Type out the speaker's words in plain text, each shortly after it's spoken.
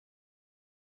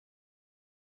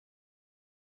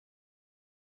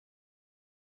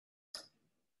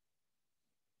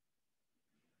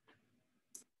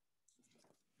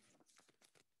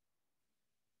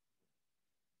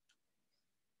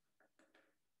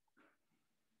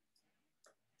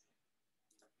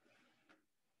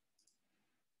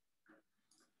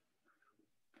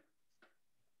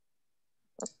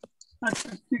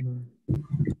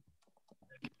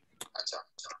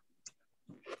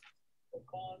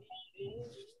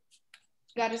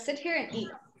Gotta sit here and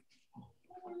eat.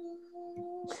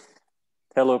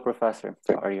 Hello, Professor.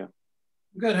 How are you?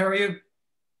 Good. How are you?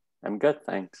 I'm good,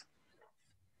 thanks.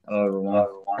 Hello, everyone.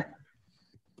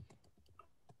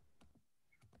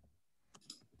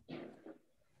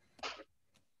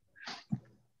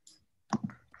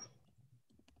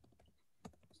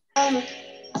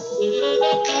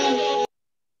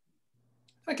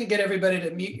 If I could get everybody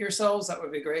to mute yourselves, that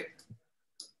would be great.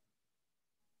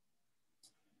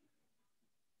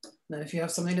 Then if you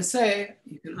have something to say,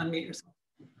 you can unmute yourself.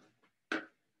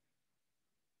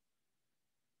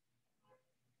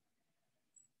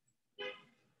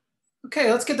 Okay,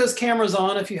 let's get those cameras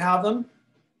on if you have them.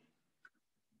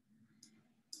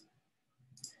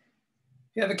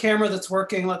 If you have a camera that's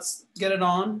working, let's get it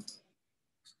on.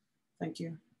 Thank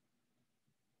you.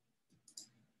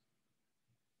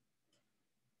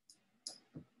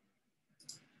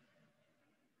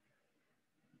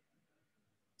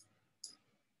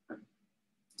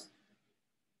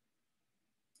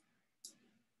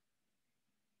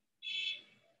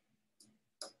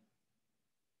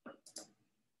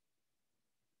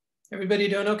 Everybody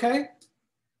doing okay?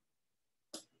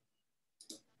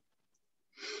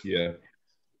 Yeah.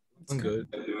 I'm good.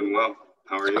 I'm doing well.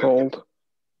 How are you? It's cold.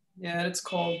 Yeah, it's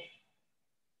cold.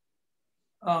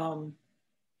 Sorry,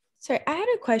 I had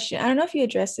a question. I don't know if you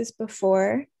addressed this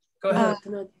before. Go ahead.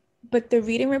 But the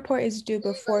reading report is due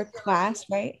before class,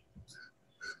 right?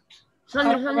 I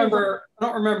don't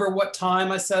remember what time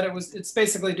I said it was. It's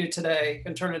basically due today. You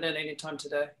can turn it in anytime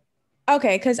today.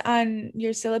 Okay, because on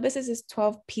your syllabus is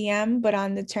 12 p.m., but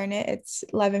on the Turnitin it's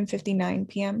 11:59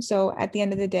 p.m. So at the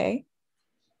end of the day?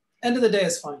 End of the day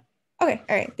is fine. Okay,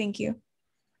 all right, thank you.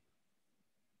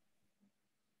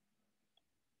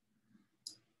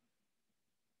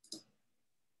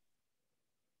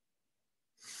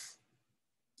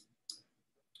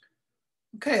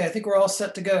 Okay, I think we're all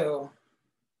set to go.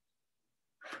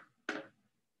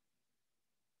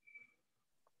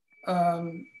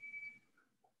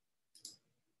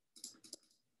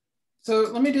 So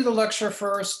let me do the lecture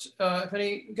first. If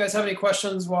you guys have any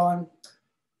questions while I'm,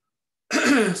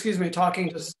 excuse me, talking,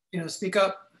 just speak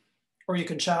up, or you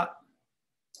can chat.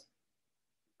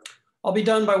 I'll be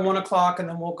done by 1 o'clock, and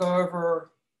then we'll go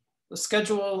over the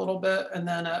schedule a little bit, and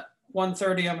then at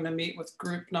 1:30 I'm going to meet with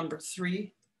group number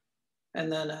 3,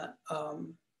 and then at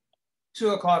 2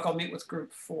 o'clock I'll meet with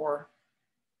group 4.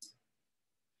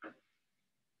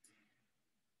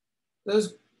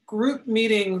 Those group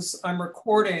meetings I'm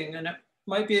recording, and it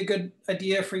might be a good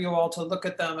idea for you all to look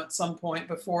at them at some point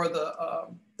before the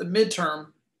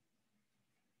midterm,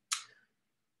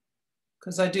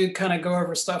 because I do kind of go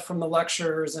over stuff from the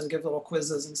lectures and give little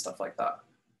quizzes and stuff like that.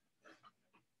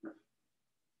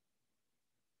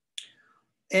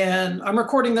 And I'm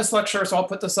recording this lecture, so I'll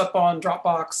put this up on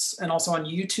Dropbox and also on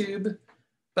YouTube,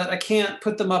 but I can't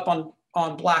put them up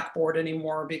on Blackboard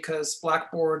anymore because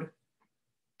Blackboard,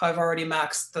 I've already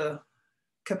maxed the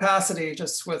capacity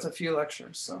just with a few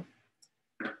lectures. So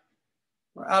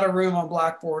we're out of room on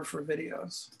Blackboard for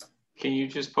videos. Can you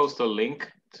just post a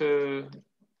link to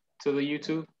the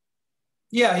YouTube?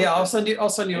 Yeah, I'll send you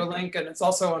a link, and it's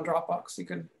also on Dropbox. You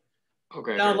can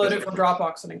download it from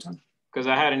Dropbox anytime. Because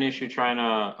I had an issue trying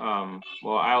to,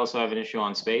 well, I also have an issue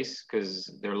on space because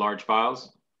they're large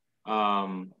files,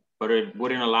 but it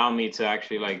wouldn't allow me to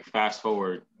actually like fast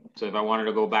forward. So if I wanted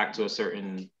to go back to a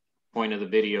certain point of the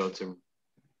video to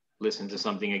listen to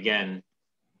something again,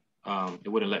 it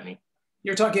wouldn't let me.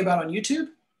 You're talking about on YouTube?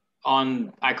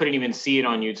 I couldn't even see it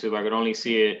on YouTube. I could only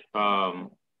see it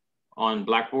on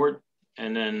Blackboard.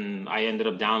 And then I ended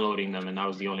up downloading them, and that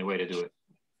was the only way to do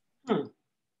it.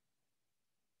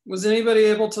 Was anybody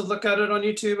able to look at it on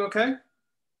YouTube okay?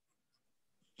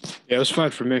 Yeah, it was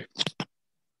fine for me.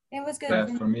 It was good. Yeah,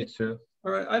 for me too.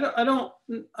 All right,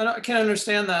 I can't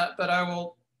understand that, but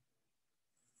I'll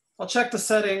check the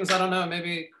settings. I don't know,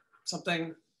 maybe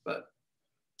something, but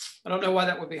I don't know why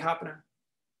that would be happening.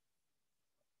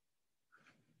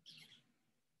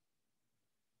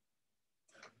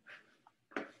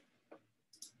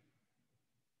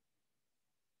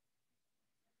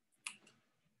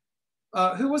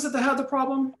 Who was it that had the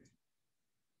problem?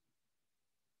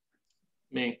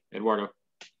 Me, Eduardo.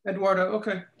 Eduardo,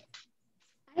 okay.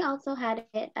 I also had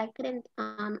it. I couldn't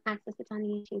access it on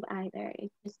YouTube either. It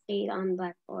just stayed on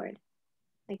Blackboard.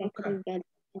 Like I couldn't get it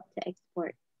to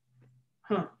export.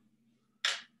 Huh.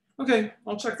 Okay,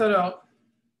 I'll check that out.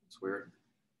 It's weird.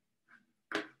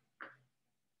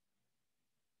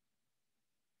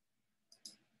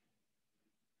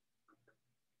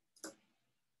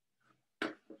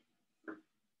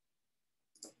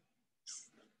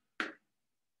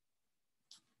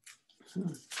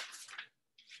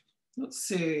 Let's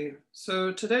see.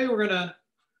 So today we're gonna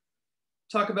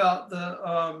talk about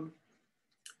the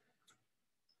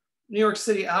New York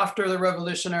City after the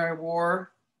Revolutionary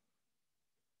War,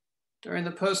 during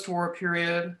the post-war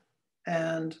period,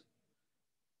 and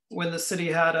when the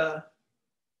city had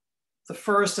the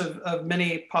first of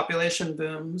many population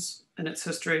booms in its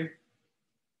history.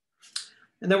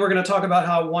 And then we're going to talk about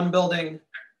how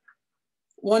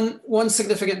one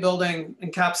significant building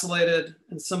encapsulated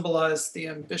and symbolized the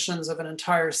ambitions of an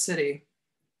entire city.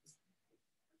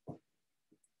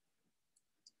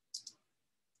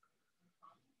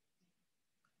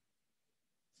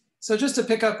 So just to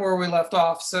pick up where we left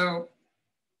off, so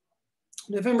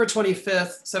November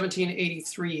 25th,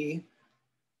 1783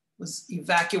 was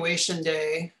Evacuation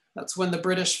Day. That's when the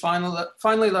British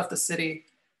finally left the city.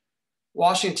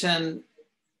 Washington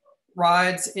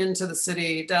rides into the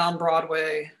city down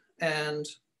Broadway, and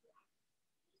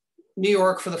New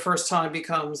York for the first time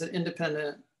becomes an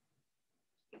independent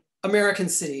American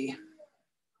city.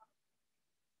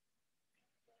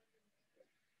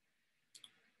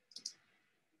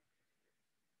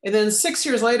 And then 6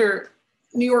 years later,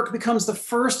 New York becomes the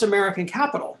first American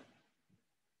capital,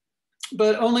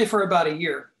 but only for about a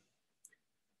year.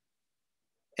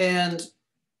 And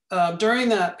during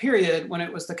that period, when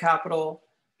it was the capital,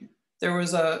 there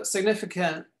was a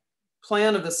significant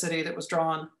plan of the city that was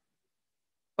drawn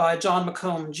by John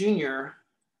McComb Jr.,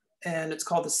 and it's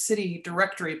called the City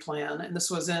Directory Plan. And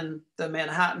this was in the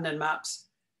Manhattan and Maps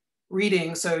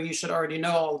reading, so you should already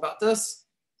know all about this.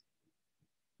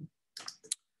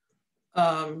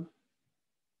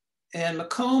 And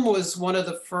McComb was one of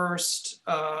the first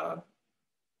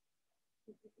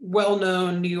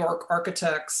well-known New York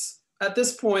architects. At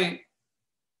this point,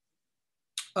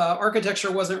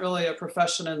 architecture wasn't really a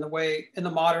profession in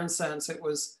the modern sense. It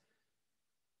was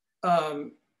a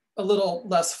little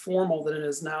less formal than it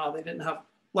is now. They didn't have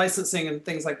licensing and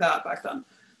things like that back then.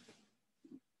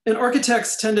 And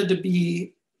architects tended to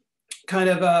be kind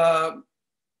of,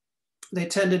 they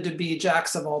tended to be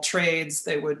jacks of all trades.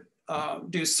 They would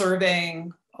do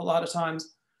surveying a lot of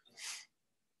times,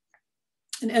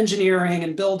 and engineering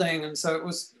and building. And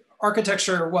so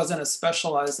architecture wasn't as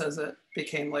specialized as it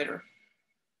became later.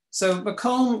 So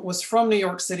McComb was from New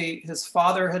York City. His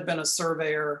father had been a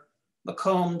surveyor.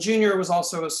 McComb Jr. was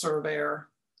also a surveyor,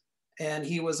 and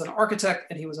he was an architect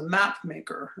and he was a map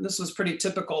maker. And this was pretty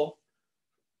typical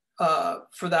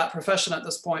for that profession at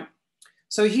this point.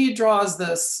 So he draws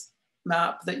this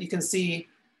map that you can see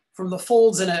from the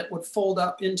folds in it would fold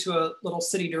up into a little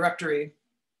city directory.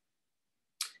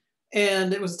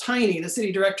 And it was tiny. The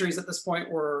city directories at this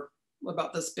point were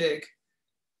about this big.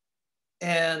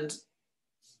 And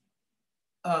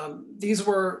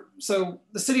so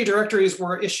the city directories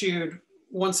were issued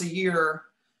once a year,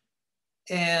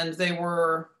 and they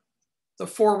were the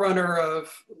forerunner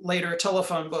of later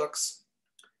telephone books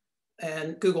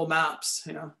and Google Maps.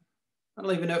 I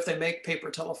don't even know if they make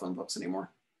paper telephone books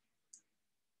anymore.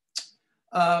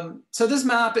 So this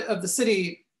map of the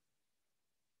city,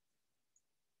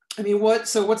 I mean,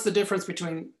 what's the difference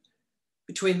between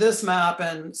this map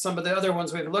and some of the other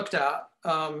ones we've looked at?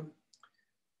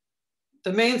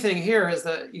 The main thing here is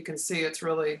that you can see it's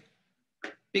really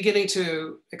beginning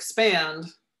to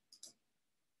expand.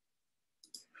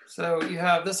 So you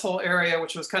have this whole area,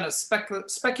 which was kind of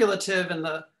speculative in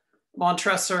the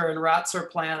Montresor and Ratzer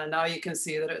plan. And now you can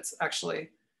see that it's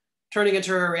actually turning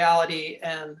into a reality,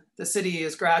 and the city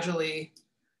is gradually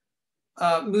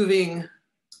moving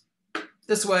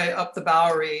this way up the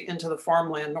Bowery into the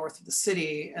farmland north of the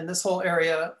city. And this whole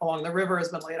area along the river has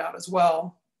been laid out as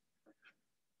well.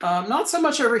 Not so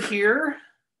much over here,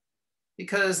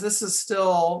 because this is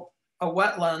still a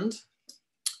wetland.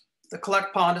 The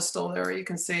Collect Pond is still there, you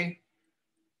can see.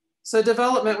 So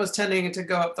development was tending to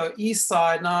go up the east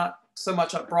side, not so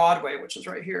much up Broadway, which is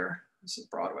right here. This is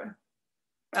Broadway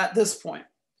at this point.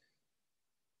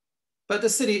 But the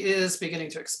city is beginning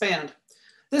to expand.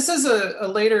 This is a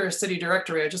later city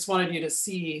directory. I just wanted you to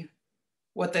see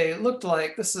what they looked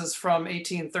like. This is from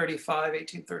 1835,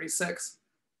 1836.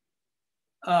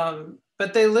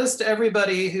 But they list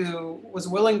everybody who was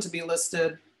willing to be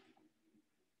listed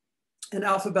in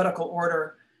alphabetical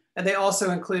order. And they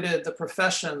also included the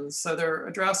professions, so their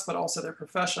address, but also their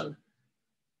profession.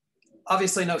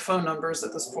 Obviously no phone numbers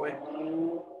at this point.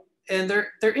 And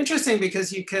they're interesting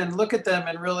because you can look at them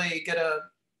and really get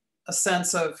a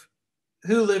sense of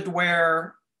who lived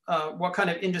where, what kind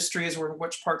of industries were in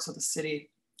which parts of the city.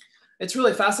 It's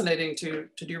really fascinating to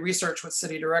do research with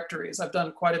city directories. I've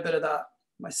done quite a bit of that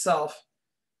myself.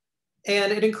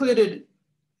 And it included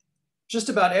just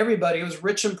about everybody. It was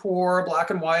rich and poor,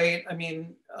 black and white. I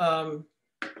mean, and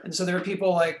so there are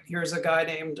people like, here's a guy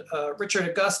named Richard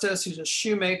Augustus, who's a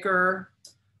shoemaker,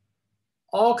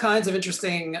 all kinds of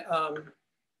interesting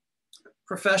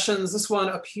professions. This one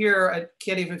up here, I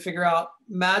can't even figure out,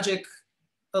 magic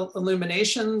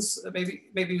illuminations. Maybe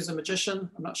he was a magician,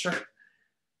 I'm not sure.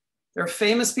 There are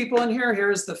famous people in here.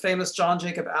 Here's the famous John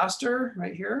Jacob Astor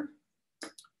right here.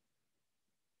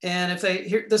 And if they,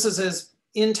 here, this is his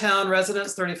in-town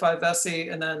residence, 35 Vesey.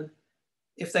 And then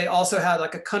if they also had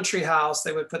like a country house,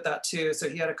 they would put that too. So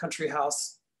he had a country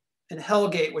house in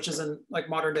Hellgate, which is in like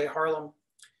modern day Harlem.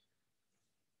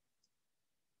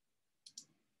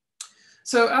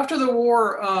 So after the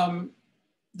war,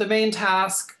 the main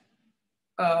task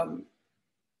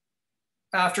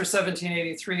after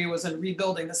 1783 was in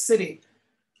rebuilding the city.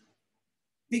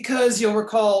 Because you'll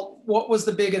recall, what was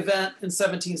the big event in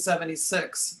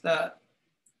 1776 that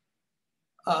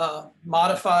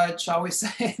modified, shall we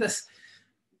say,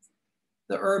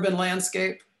 the urban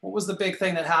landscape? What was the big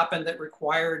thing that happened that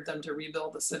required them to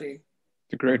rebuild the city?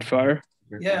 The Great Fire.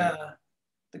 Yeah,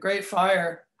 the Great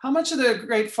Fire. How much of the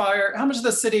Great Fire, how much of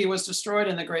the city was destroyed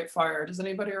in the Great Fire? Does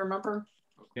anybody remember?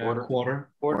 Yeah, quarter.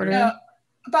 Yeah,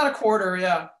 about a quarter,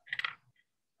 yeah.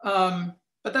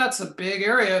 But that's a big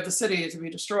area of the city to be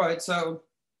destroyed. So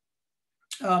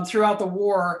throughout the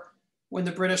war, when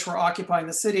the British were occupying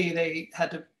the city, they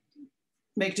had to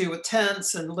make do with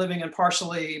tents and living in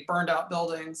partially burned out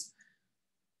buildings.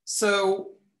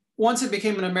 So once it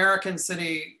became an American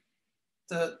city,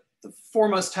 the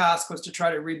foremost task was to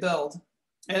try to rebuild.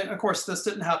 And of course, this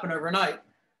didn't happen overnight.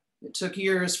 It took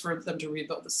years for them to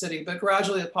rebuild the city, but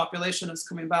gradually the population is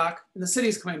coming back and the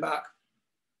city's coming back.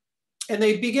 And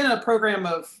they begin a program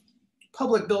of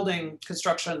public building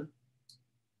construction.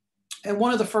 And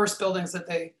one of the first buildings that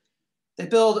they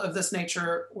build of this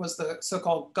nature was the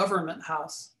so-called Government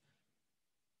House.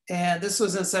 And this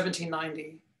was in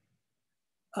 1790.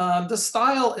 The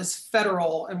style is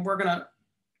federal, and we're gonna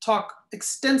talk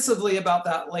extensively about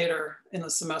that later in the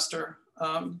semester.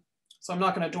 So I'm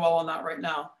not gonna dwell on that right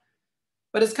now.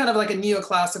 But it's kind of like a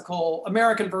neoclassical,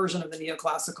 American version of the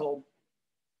neoclassical.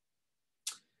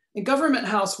 And Government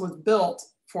House was built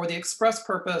for the express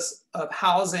purpose of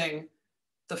housing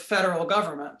the federal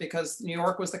government, because New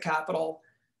York was the capital.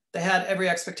 They had every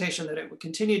expectation that it would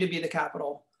continue to be the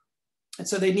capital. And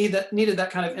so they needed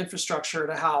that kind of infrastructure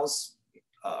to house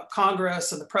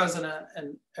Congress and the president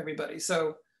and everybody.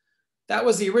 So that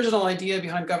was the original idea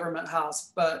behind Government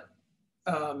House, but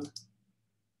that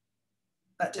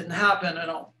didn't happen, and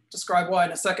I'll describe why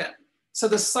in a second. So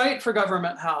the site for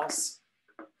Government House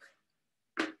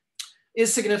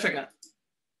is significant.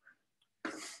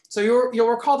 So you'll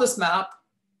recall this map.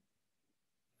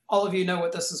 All of you know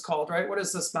what this is called, right? What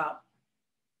is this map?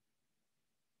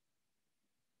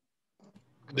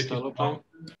 Costello plan?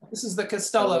 This is the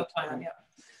Costello plan, yeah.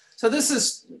 So this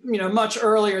is, much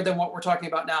earlier than what we're talking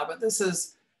about now, but this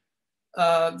is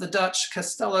the Dutch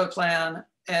Costello plan,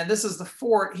 and this is the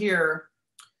fort here.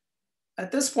 At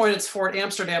this point, it's Fort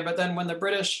Amsterdam, but then when the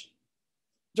British,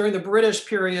 during the British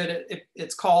period,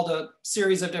 it's called a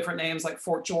series of different names like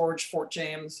Fort George, Fort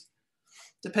James,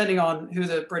 depending on who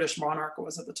the British monarch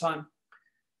was at the time.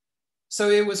 So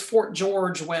it was Fort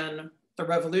George when the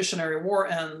Revolutionary War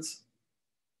ends.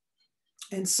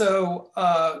 And so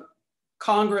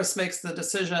Congress makes the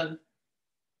decision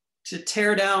to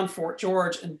tear down Fort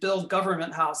George and build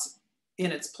Government House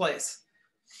in its place.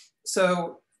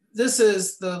 So this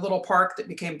is the little park that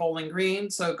became Bowling Green.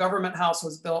 So Government House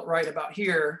was built right about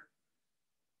here,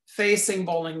 facing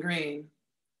Bowling Green,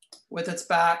 with its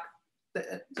back.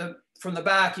 From the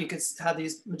back, you could have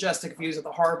these majestic views of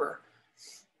the harbor.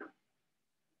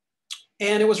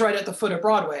 And it was right at the foot of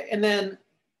Broadway. And then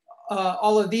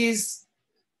all of these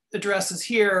addresses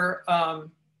here,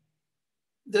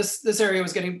 this area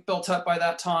was getting built up by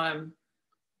that time.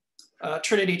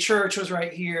 Trinity Church was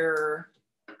right here.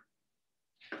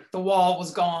 The wall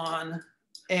was gone.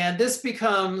 And this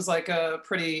becomes like a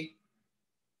pretty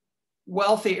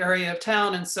wealthy area of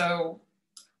town. And so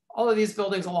all of these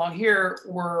buildings along here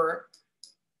were,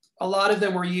 a lot of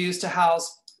them were used to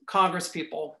house Congress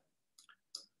people.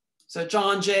 So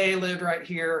John Jay lived right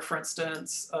here, for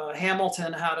instance.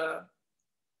 Hamilton had a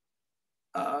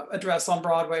address on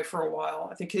Broadway for a while.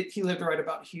 I think he lived right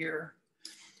about here.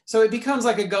 So it becomes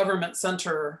like a government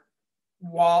center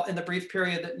while in the brief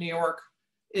period that New York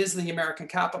is the American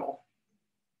capital.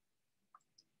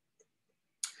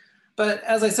 But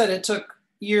as I said, it took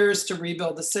years to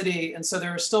rebuild the city. And so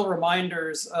there are still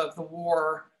reminders of the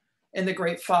war and the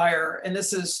Great Fire. And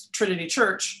this is Trinity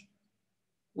Church,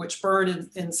 which burned in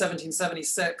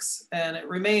 1776. And it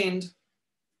remained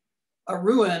a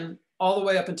ruin all the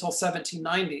way up until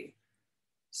 1790.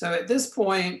 So at this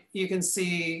point, you can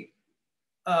see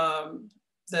that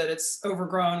it's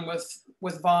overgrown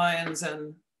with vines,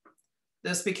 and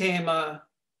this became a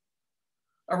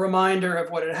reminder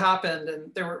of what had happened.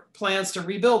 And there were plans to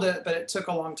rebuild it, but it took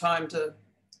a long time to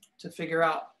figure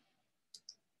out.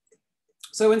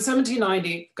 So in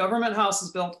 1790, Government House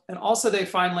is built, and also they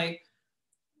finally,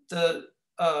 the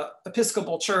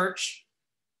Episcopal Church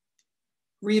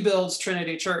rebuilds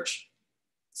Trinity Church.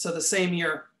 So the same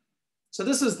year. So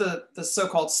this is the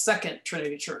so-called second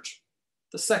Trinity Church,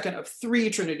 the second of 3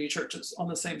 Trinity churches on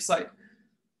the same site.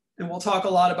 And we'll talk a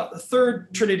lot about the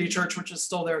third Trinity Church, which is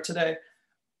still there today,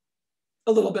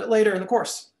 a little bit later in the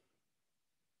course.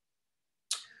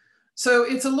 So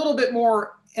it's a little bit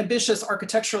more ambitious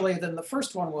architecturally than the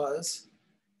first one was.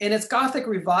 And it's Gothic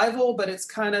revival, but it's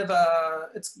kind of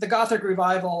it's the Gothic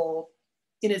revival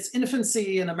in its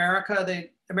infancy in America.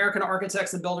 American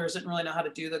architects and builders didn't really know how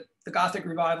to do the Gothic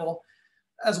revival,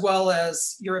 as well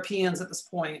as Europeans at this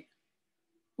point.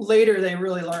 Later, they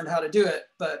really learned how to do it.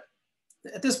 But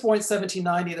at this point,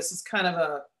 1790, this is kind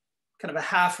of a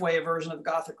halfway version of the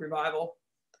Gothic revival.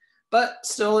 But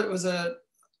still, it was an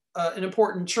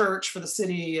important church for the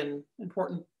city and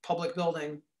important public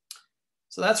building.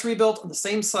 So that's rebuilt on the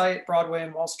same site, Broadway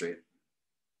and Wall Street.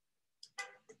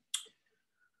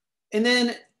 And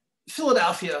then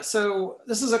Philadelphia. So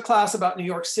this is a class about New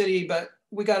York City, but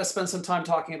we got to spend some time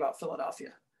talking about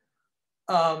Philadelphia.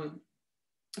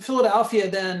 Philadelphia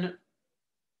then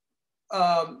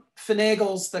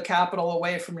finagles the capital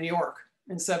away from New York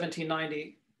in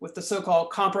 1790 with the so-called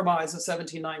Compromise of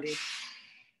 1790.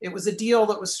 It was a deal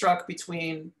that was struck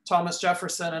between Thomas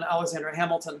Jefferson and Alexander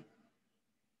Hamilton.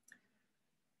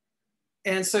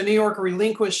 And so New York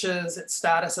relinquishes its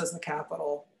status as the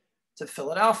capital to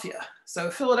Philadelphia.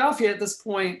 So Philadelphia at this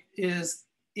point is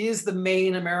the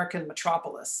main American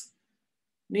metropolis.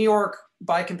 New York,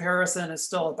 by comparison, is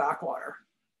still a backwater.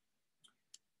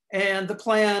 And the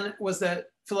plan was that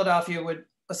Philadelphia would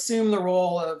assume the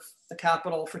role of the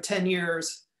capital for 10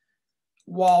 years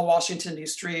while Washington,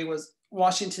 D.C.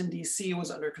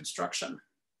 was under construction.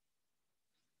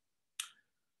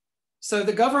 So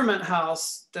the Government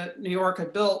House that New York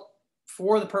had built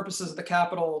for the purposes of the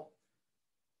capital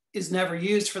is never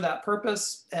used for that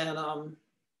purpose. And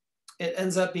it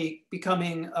ends up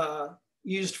becoming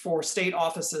used for state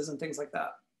offices and things like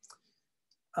that.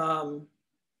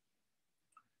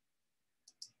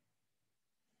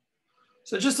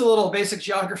 So just a little basic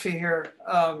geography here.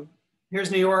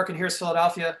 Here's New York and here's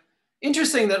Philadelphia.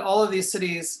 Interesting that all of these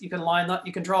cities, you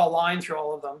can draw a line through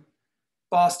all of them.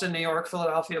 Boston, New York,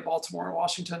 Philadelphia, Baltimore, and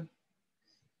Washington.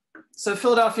 So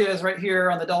Philadelphia is right here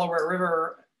on the Delaware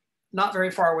River, not very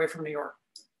far away from New York.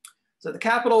 So the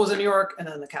capital was in New York, and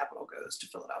then the capital goes to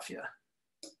Philadelphia.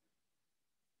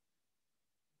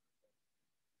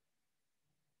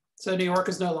 So New York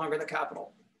is no longer the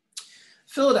capital.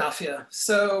 Philadelphia.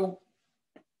 So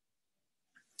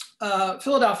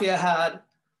Philadelphia had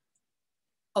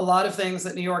a lot of things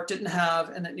that New York didn't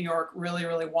have and that New York really,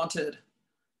 really wanted.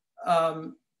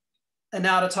 And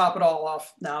now to top it all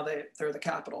off, now they're the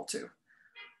capital too.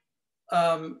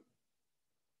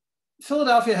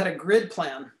 Philadelphia had a grid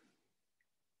plan.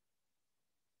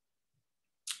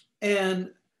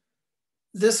 And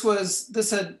this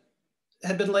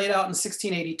had been laid out in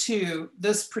 1682.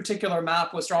 This particular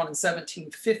map was drawn in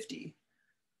 1750.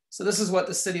 So this is what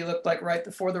the city looked like right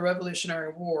before the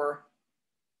Revolutionary War.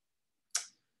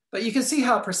 But you can see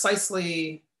how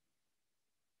precisely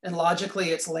and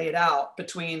logically it's laid out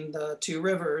between the two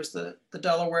rivers, the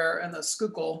Delaware and the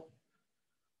Schuylkill.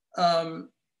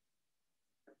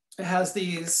 It has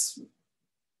these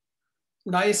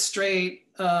nice straight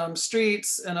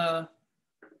streets in a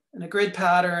grid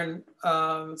pattern.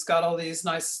 It's got all these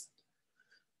nice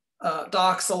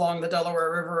docks along the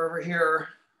Delaware River over here.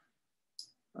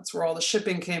 That's where all the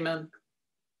shipping came in.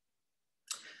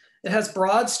 It has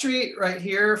Broad Street right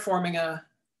here forming a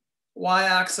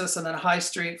y-axis, and then High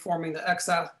Street forming the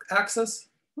x-axis.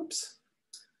 Oops.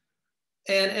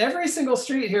 And every single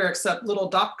street here except Little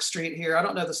Dock Street here, I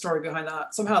don't know the story behind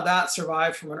that. Somehow that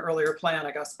survived from an earlier plan,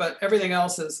 I guess, but everything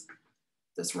else is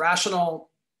this rational,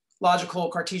 logical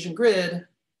Cartesian grid.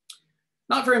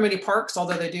 Not very many parks,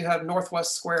 although they do have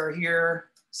Northwest Square here,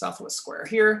 Southwest Square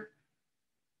here.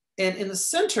 And in the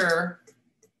center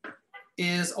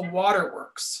is a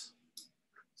waterworks.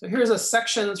 So here's a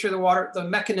section through the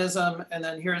mechanism, and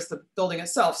then here's the building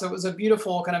itself. So it was a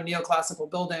beautiful kind of neoclassical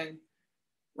building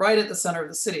right at the center of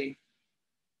the city.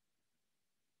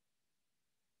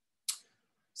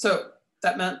 So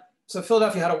that meant, so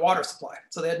Philadelphia had a water supply.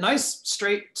 So they had nice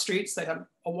straight streets. They had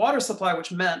a water supply,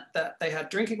 which meant that they had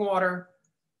drinking water,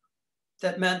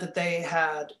 that meant that they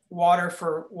had water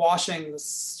for washing the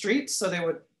streets. So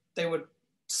they would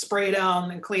spray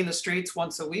down and clean the streets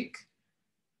once a week.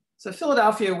 So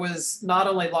Philadelphia was not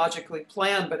only logically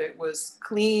planned, but it was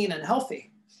clean and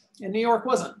healthy. And New York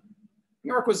wasn't.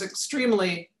 New York was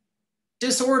extremely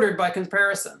disordered by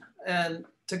comparison. And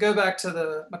to go back to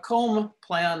the Macomb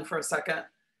plan for a second,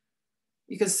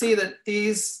 you can see that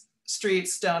these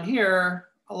streets down here,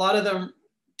 a lot of them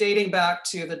dating back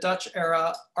to the Dutch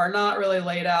era, are not really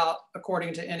laid out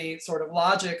according to any sort of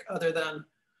logic other than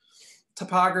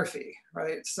topography,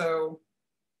 right? So,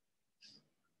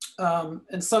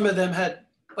 and some of them had,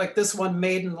 like this one,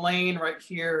 Maiden Lane right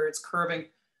here, it's curving.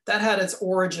 That had its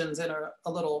origins in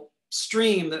a little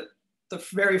stream that the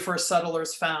very first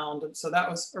settlers found. And so that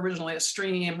was originally a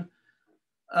stream.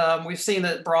 We've seen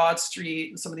that Broad Street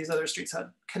and some of these other streets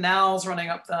had canals running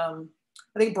up them.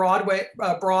 I think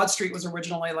Broad Street was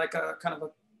originally like a kind of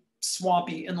a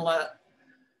swampy inlet.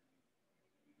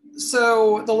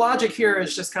 So the logic here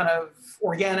is just kind of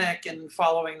organic and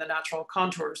following the natural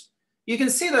contours. You can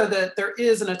see though that there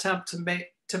is an attempt to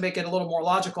make it a little more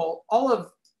logical. All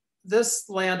of this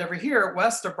land over here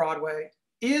west of Broadway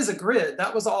is a grid.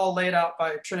 That was all laid out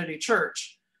by Trinity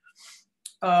Church.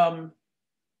 And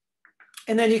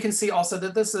then you can see also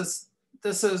that this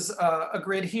is a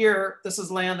grid here. This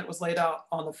is land that was laid out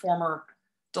on the former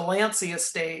Delancey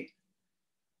estate.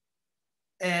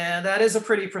 And that is a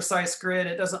pretty precise grid.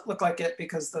 It doesn't look like it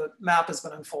because the map has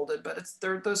been unfolded, but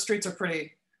those streets are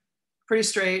pretty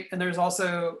straight. And there's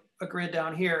also a grid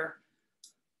down here.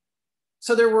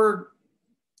 So there were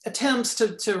attempts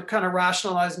to kind of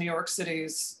rationalize New York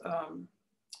City's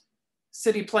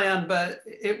city plan, but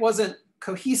it wasn't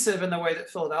cohesive in the way that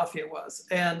Philadelphia was.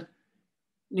 And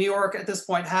New York at this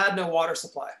point had no water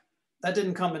supply. That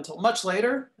didn't come until much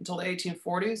later, until the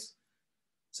 1840s.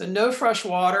 So no fresh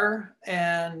water,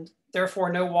 and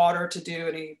therefore no water to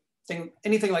do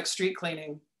anything like street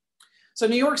cleaning. So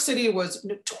New York City was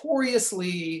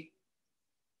notoriously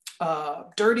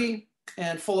dirty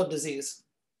and full of disease.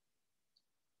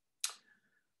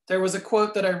 There was a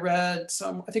quote that I read,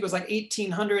 I think it was like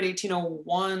 1800,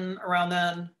 1801, around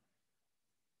then,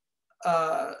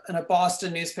 in a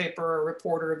Boston newspaper, a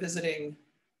reporter visiting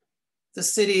the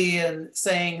city and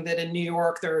saying that in New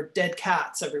York there are dead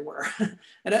cats everywhere.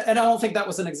 and I don't think that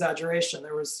was an exaggeration.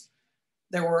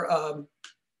 There were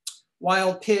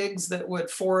wild pigs that would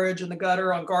forage in the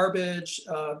gutter on garbage.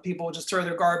 People would just throw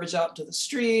their garbage out into the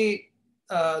street.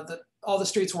 All the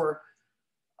streets weren't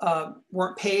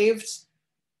paved.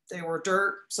 They were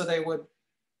dirt, so they would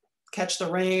catch the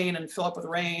rain and fill up with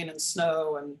rain and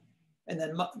snow, and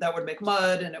then that would make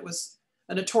mud, and it was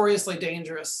a notoriously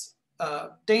dangerous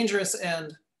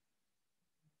and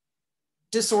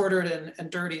disordered and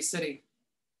dirty city.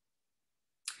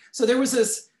 So there was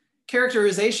this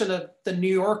characterization of the New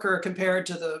Yorker compared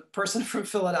to the person from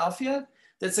Philadelphia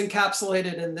that's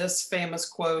encapsulated in this famous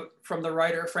quote from the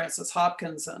writer Francis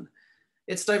Hopkinson.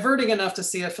 It's diverting enough to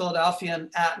see a Philadelphian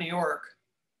at New York.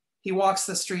 He walks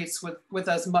the streets with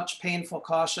as much painful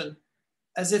caution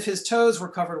as if his toes were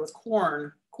covered with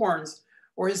corns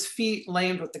or his feet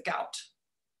lamed with the gout.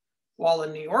 While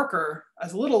a New Yorker,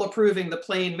 as little approving the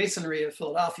plain masonry of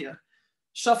Philadelphia,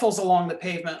 shuffles along the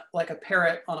pavement like a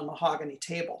parrot on a mahogany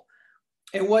table.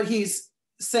 And what he's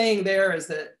saying there is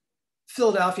that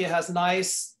Philadelphia has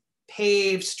nice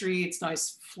paved streets,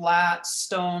 nice flat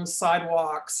stone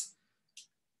sidewalks.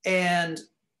 And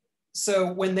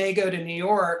so when they go to New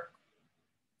York,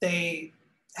 they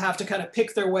have to kind of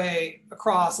pick their way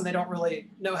across, and they don't really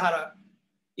know how to.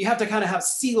 You have to kind of have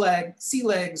sea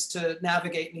legs to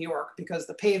navigate New York because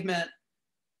the pavement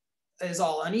is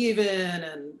all uneven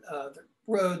and the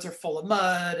roads are full of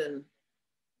mud.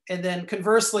 And then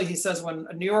conversely, he says when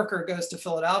a New Yorker goes to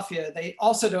Philadelphia, they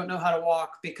also don't know how to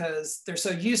walk because they're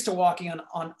so used to walking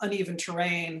on uneven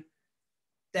terrain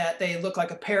that they look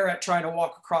like a parrot trying to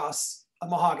walk across a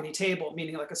mahogany table,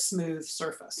 meaning like a smooth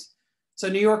surface. So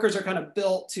New Yorkers are kind of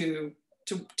built to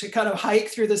kind of hike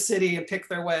through the city and pick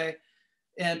their way.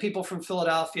 And people from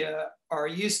Philadelphia are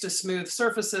used to smooth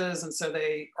surfaces, and so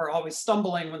they are always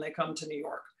stumbling when they come to New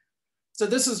York. So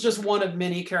this is just one of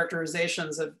many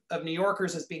characterizations of New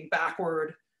Yorkers as being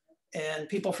backward and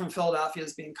people from Philadelphia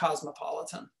as being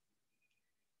cosmopolitan.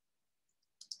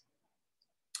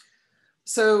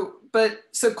 So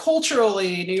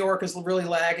culturally, New York is really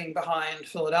lagging behind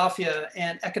Philadelphia,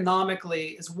 and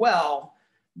economically as well.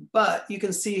 But you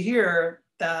can see here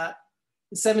that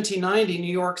in 1790,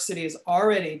 New York City is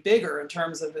already bigger in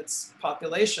terms of its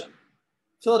population.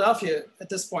 Philadelphia at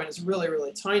this point is really,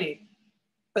 really tiny.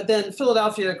 But then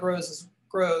Philadelphia grows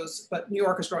grows, but New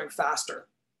York is growing faster.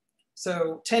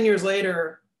 So 10 years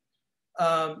later,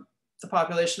 the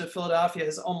population of Philadelphia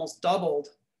has almost doubled,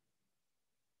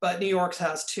 but New York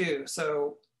has too.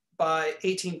 So by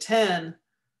 1810,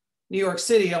 New York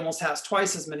City almost has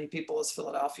twice as many people as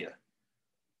Philadelphia.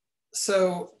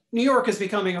 So New York is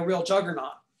becoming a real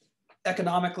juggernaut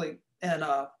economically and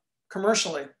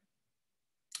commercially.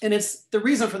 And the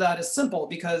reason for that is simple,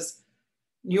 because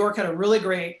New York had a really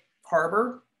great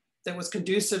harbor that was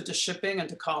conducive to shipping and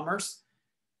to commerce.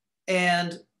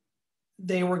 And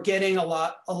they were getting a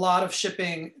lot of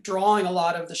shipping, drawing a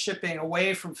lot of the shipping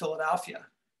away from Philadelphia.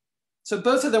 So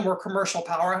both of them were commercial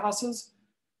powerhouses,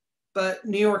 but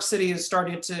New York City is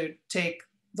starting to take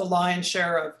the lion's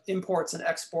share of imports and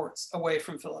exports away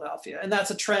from Philadelphia. And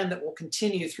that's a trend that will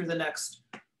continue through the next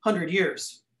 100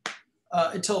 years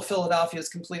until Philadelphia is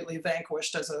completely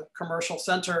vanquished as a commercial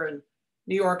center. And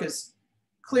New York is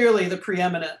clearly the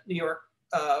preeminent New York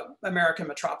American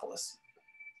metropolis.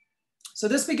 So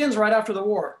this begins right after the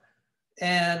war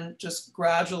and just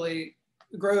gradually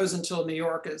grows until New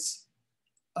York is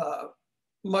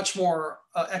much more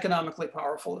economically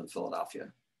powerful than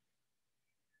Philadelphia.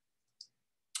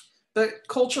 But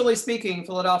culturally speaking,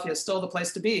 Philadelphia is still the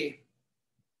place to be,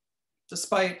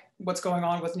 despite what's going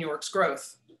on with New York's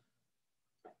growth.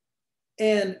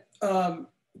 And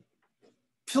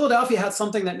Philadelphia had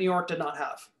something that New York did not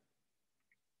have.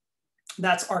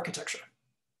 That's architecture.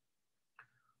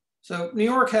 So New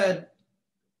York had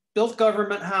built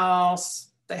Government House,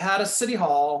 they had a city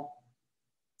hall,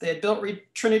 they had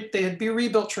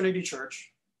rebuilt Trinity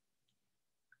Church.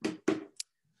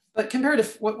 But compared to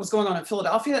what was going on in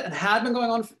Philadelphia and had been going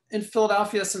on in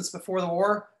Philadelphia since before the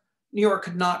war, New York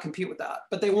could not compete with that,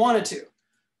 but they wanted to.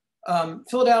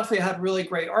 Philadelphia had really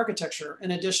great architecture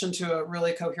in addition to a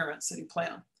really coherent city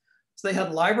plan. So they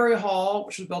had Library Hall,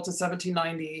 which was built in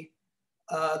 1790,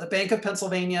 the Bank of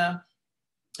Pennsylvania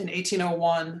in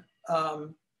 1801.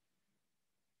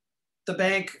 The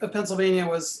Bank of Pennsylvania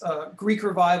was a Greek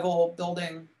Revival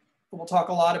building. We'll talk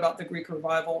a lot about the Greek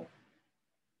Revival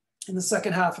in the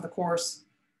second half of the course.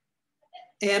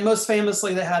 And most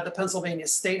famously, they had the Pennsylvania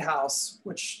State House,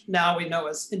 which now we know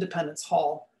as Independence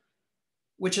Hall,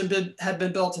 which had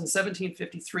been built in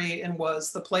 1753 and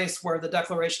was the place where the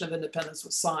Declaration of Independence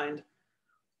was signed.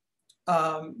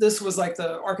 This was like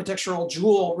the architectural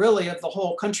jewel, really, of the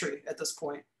whole country at this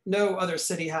point. No other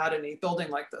city had any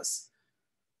building like this.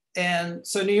 And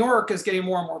so New York is getting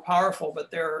more and more powerful, but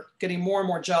they're getting more and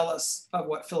more jealous of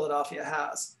what Philadelphia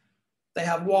has. They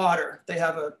have water, they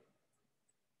have a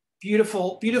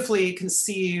beautifully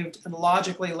conceived and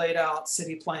logically laid out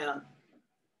city plan.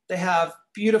 They have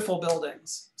beautiful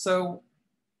buildings. So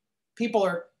people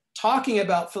are talking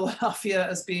about Philadelphia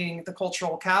as being the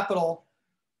cultural capital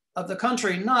of the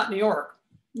country, not New York.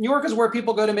 New York is where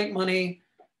people go to make money.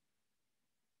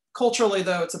 Culturally,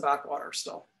 though, it's a backwater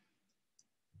still.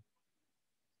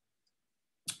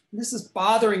 This is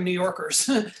bothering New Yorkers.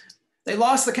 They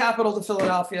lost the capital to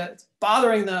Philadelphia. It's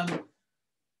bothering them.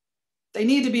 They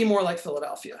need to be more like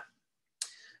Philadelphia.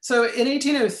 So in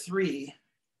 1803,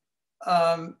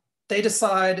 they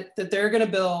decide that they're going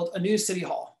to build a new city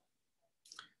hall.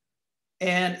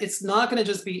 And it's not going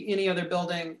to just be any other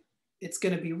building. It's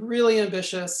going to be really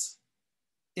ambitious.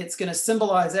 It's going to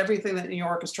symbolize everything that New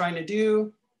York is trying to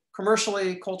do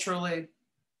commercially, culturally.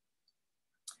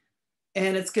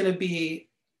 And it's going to be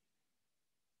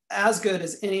as good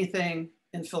as anything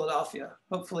in Philadelphia,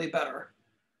 hopefully better.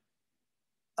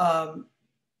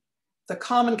 The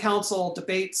Common Council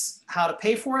debates how to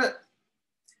pay for it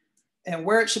and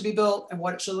where it should be built and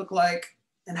what it should look like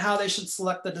and how they should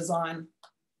select the design.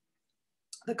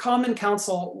 The Common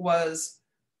Council was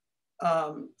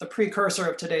the precursor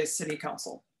of today's City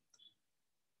Council.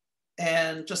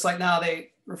 And just like now,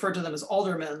 they refer to them as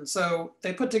aldermen. So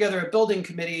they put together a building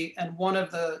committee, and one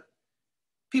of the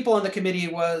people on the committee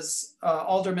was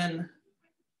Alderman,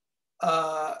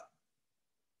 I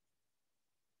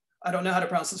don't know how to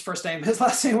pronounce his first name. His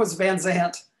last name was Van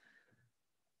Zandt.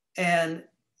 And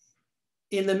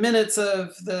in the minutes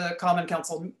of the Common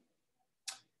Council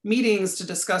meetings to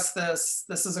discuss this,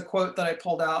 this is a quote that I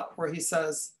pulled out where he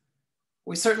says,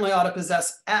 "We certainly ought to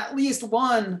possess at least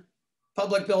one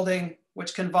public building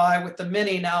which can vie with the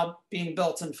many now being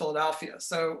built in Philadelphia."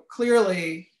 So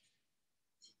clearly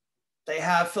they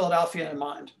have Philadelphia in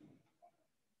mind.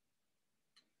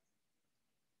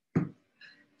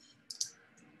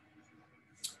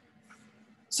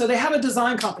 So they have a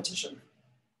design competition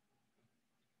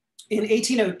in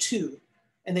 1802,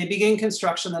 and they begin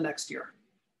construction the next year.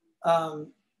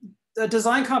 The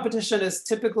design competition has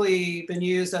typically been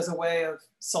used as a way of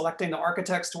selecting the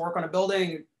architects to work on a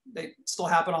building. They still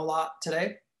happen a lot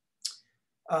today.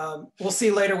 We'll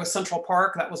see later with Central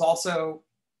Park, that was also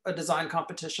a design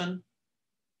competition.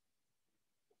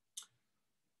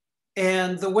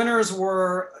 And the winners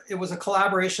were, it was a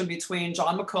collaboration between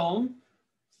John McComb,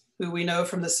 who we know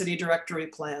from the City Directory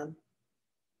Plan,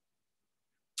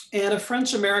 and a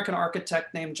French-American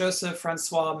architect named Joseph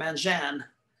Francois Mangin.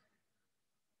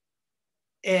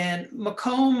 And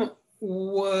McComb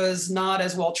was not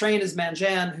as well trained as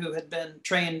Mangin, who had been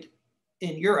trained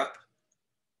in Europe,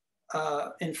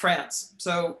 in France.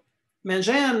 So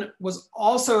Mangin was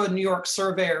also a New York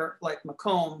surveyor like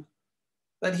McComb,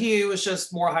 but he was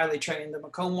just more highly trained than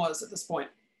McComb was at this point.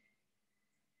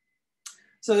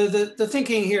 So the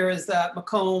thinking here is that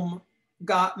McComb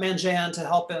got Mangin to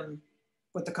help him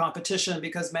with the competition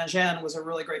because Mangin was a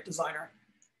really great designer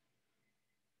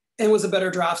and was a better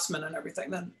draftsman and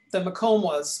everything than McComb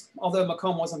was, although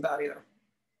McComb wasn't bad either.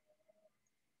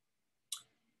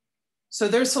 So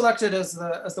they're selected as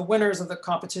the winners of the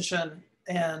competition,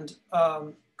 and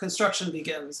construction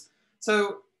begins.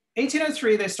 So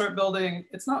 1803, they start building.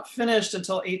 It's not finished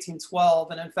until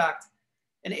 1812. And in fact,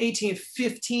 in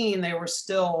 1815, they were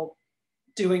still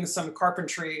doing some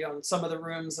carpentry on some of the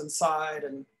rooms inside.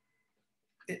 And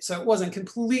so it wasn't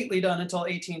completely done until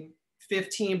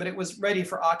 1815, but it was ready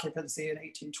for occupancy in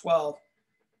 1812.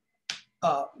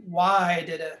 Why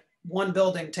did one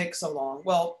building take so long?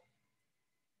 Well,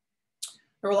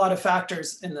 there were a lot of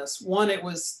factors in this. One, it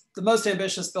was the most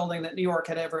ambitious building that New York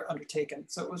had ever undertaken.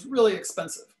 So it was really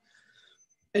expensive.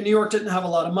 And New York didn't have a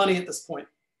lot of money at this point.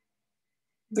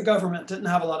 The government didn't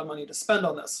have a lot of money to spend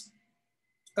on this.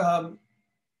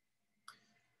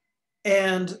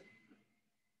 And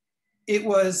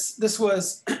this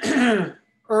was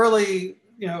early,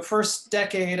 first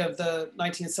decade of the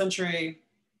 19th century,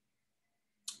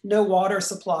 no water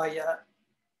supply yet,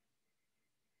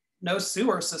 no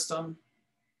sewer system.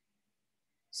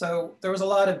 So there was a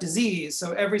lot of disease.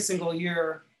 So every single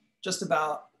year, just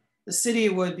about, the city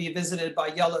would be visited by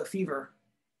yellow fever.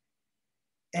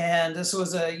 And this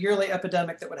was a yearly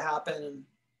epidemic that would happen.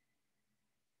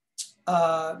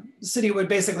 And the city would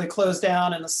basically close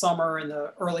down in the summer and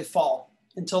the early fall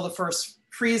until the first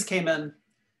freeze came in.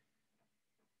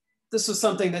 This was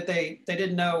something that they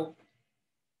didn't know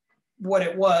what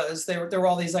it was. There were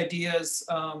all these ideas.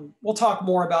 We'll talk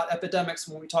more about epidemics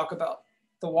when we talk about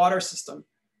the water system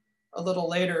a little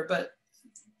later, but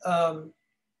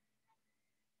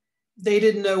they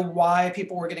didn't know why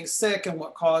people were getting sick and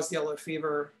what caused yellow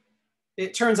fever.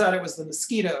 It turns out it was the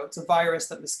mosquito. It's a virus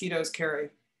that mosquitoes carry.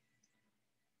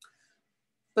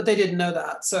 But they didn't know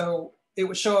that. So it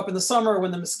would show up in the summer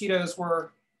when the mosquitoes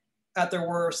were at their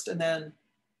worst. And then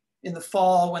in the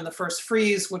fall, when the first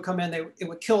freeze would come in, it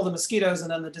would kill the mosquitoes, and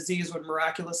then the disease would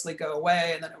miraculously go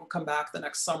away, and then it would come back the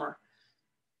next summer.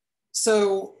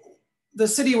 So the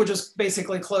city would just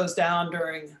basically close down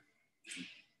during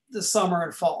the summer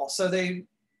and fall. So they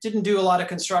didn't do a lot of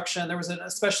construction. There was an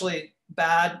especially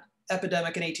bad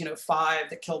epidemic in 1805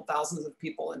 that killed thousands of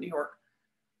people in New York.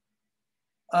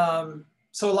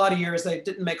 So a lot of years they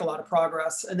didn't make a lot of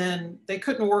progress, and then they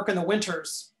couldn't work in the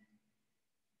winters.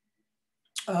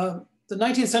 The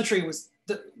 19th century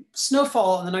the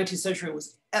snowfall in the 19th century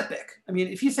was epic. I mean,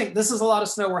 if you think this is a lot of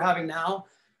snow we're having now,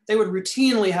 they would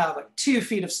routinely have like 2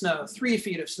 feet of snow, 3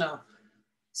 feet of snow.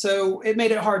 So it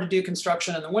made it hard to do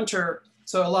construction in the winter.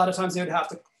 So a lot of times they would have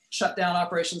to shut down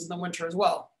operations in the winter as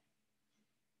well.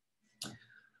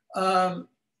 McComb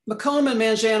and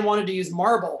Mangin wanted to use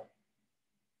marble.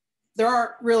 There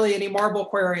aren't really any marble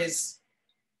quarries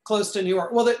close to New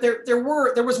York. Well,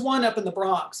 there was one up in the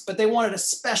Bronx, but they wanted a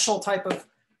special type of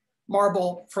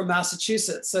marble from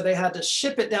Massachusetts. So they had to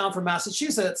ship it down from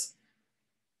Massachusetts,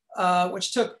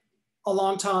 which took a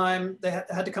long time. They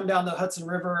had to come down the Hudson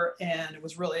River, and it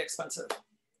was really expensive.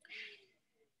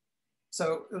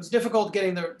 So it was difficult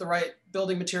getting the right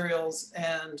building materials,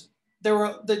 and there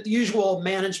were the usual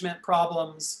management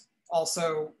problems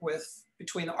also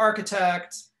between the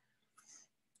architect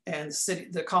and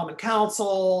the Common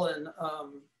Council, and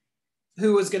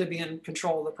who was going to be in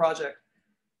control of the project.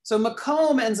 So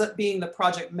McComb ends up being the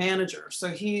project manager. So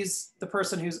he's the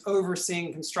person who's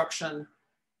overseeing construction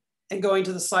and going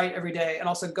to the site every day, and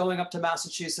also going up to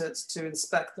Massachusetts to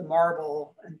inspect the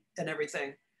marble and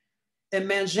everything. And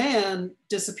Mangin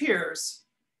disappears,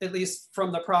 at least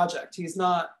from the project.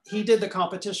 He did the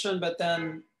competition, but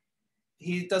then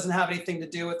he doesn't have anything to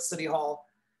do with City Hall.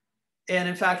 And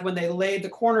in fact, when they laid the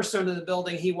cornerstone of the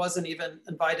building, he wasn't even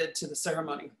invited to the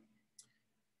ceremony.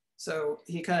 So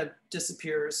he kind of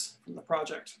disappears from the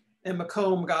project. And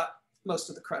McComb got most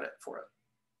of the credit for it.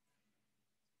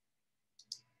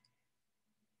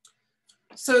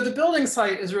 So the building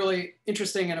site is really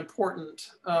interesting and important.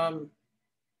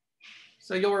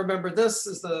 So you'll remember this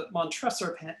is the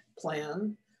Montresor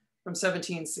plan from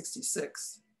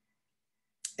 1766.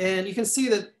 And you can see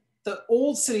that the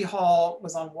old City Hall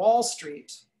was on Wall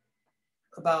Street,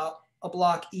 about a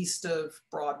block east of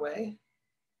Broadway.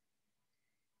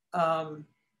 And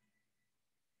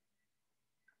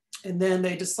then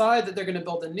they decide that they're going to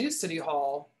build a new City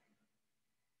Hall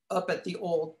up at the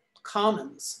old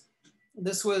Commons.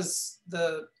 This was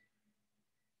the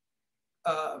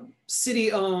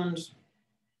city-owned,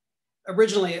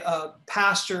 originally a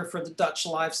pasture for the Dutch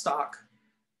livestock.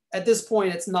 At this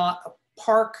point, it's not a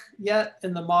park yet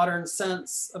in the modern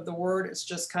sense of the word. It's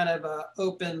just kind of an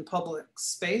open public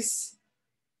space.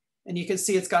 And you can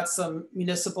see it's got some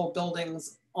municipal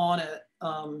buildings on it,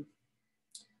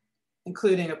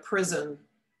 including a prison.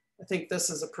 I think this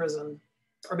is a prison,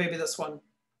 or maybe this one.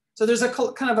 So there's a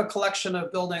kind of a collection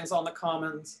of buildings on the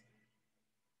Commons.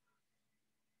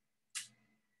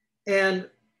 And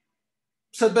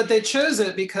so, but they chose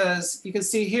it because you can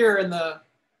see here in the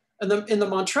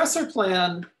Montresor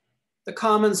plan, the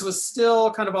Commons was still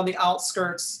kind of on the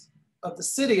outskirts of the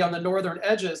city on the northern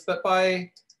edges. But by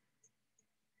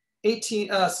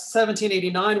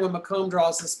 1789, when Macomb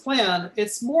draws this plan,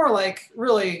 it's more like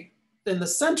really in the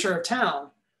center of town.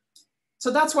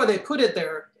 So that's why they put it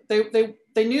there.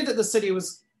 They knew that the city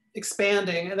was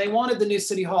expanding and they wanted the new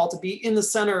City Hall to be in the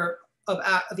center of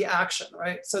the action,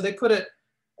 right? So they put it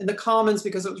in the Commons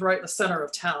because it was right in the center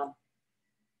of town.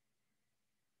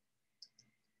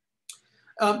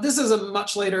 This is a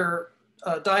much later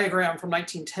diagram from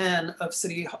 1910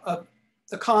 of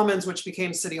the Commons, which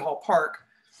became City Hall Park.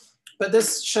 But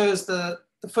this shows the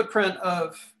footprint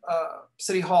of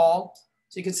City Hall.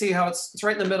 So you can see how it's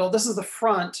right in the middle. This is the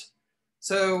front.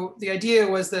 So the idea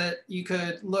was that you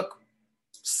could look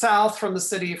south from the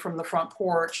city from the front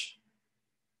porch.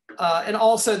 And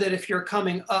also that if you're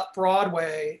coming up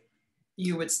Broadway,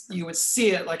 you would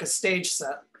see it like a stage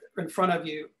set in front of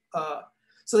you.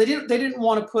 So they didn't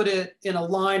want to put it in a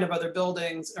line of other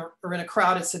buildings or in a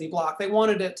crowded city block. They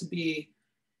wanted it to be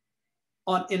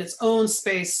in its own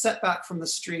space, set back from the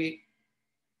street,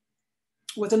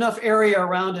 with enough area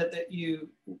around it that you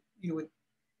would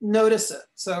notice it.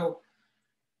 So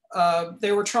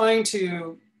they were trying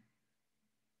to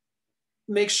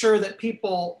make sure that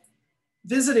people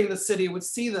visiting the city would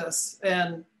see this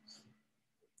and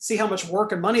see how much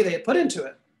work and money they had put into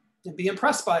it and be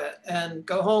impressed by it and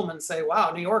go home and say,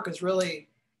 wow, New York is really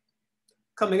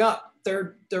coming up.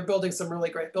 They're building some really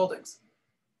great buildings.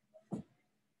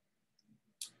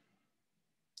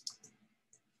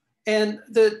 And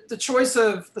the choice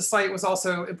of the site was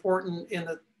also important in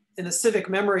the civic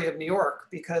memory of New York,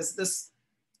 because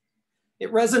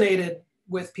it resonated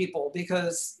with people,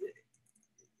 because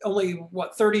only,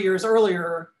 what, 30 years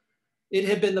earlier, it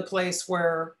had been the place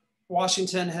where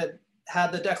Washington had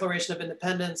the Declaration of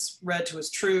Independence read to his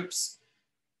troops.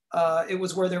 It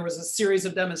was where there was a series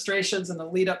of demonstrations in the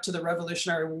lead up to the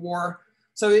Revolutionary War.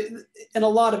 So, and a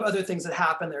lot of other things that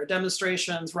happened there,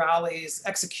 demonstrations, rallies,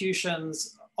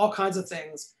 executions, all kinds of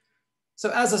things. So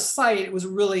as a site, it was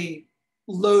really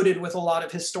loaded with a lot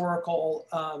of historical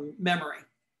memory.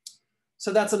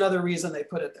 So that's another reason they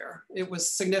put it there. It was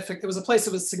significant. It was a place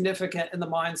that was significant in the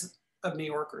minds of New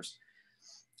Yorkers.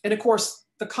 And of course,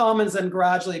 the Commons then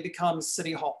gradually becomes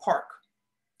City Hall Park.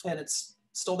 And it's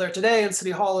still there today, and City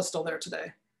Hall is still there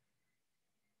today.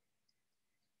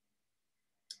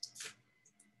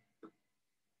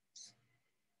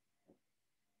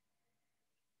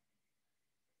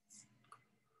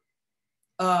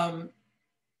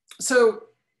 So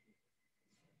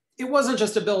it wasn't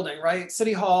just a building, right?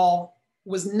 City Hall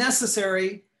was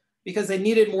necessary because they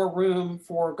needed more room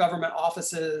for government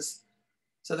offices.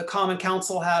 So the Common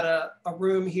Council had a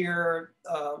room here.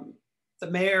 The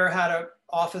mayor had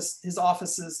his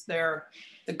offices there.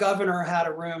 The governor had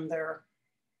a room there.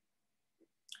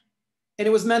 And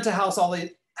it was meant to house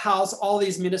all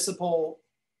these municipal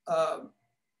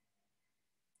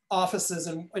offices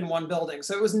in one building.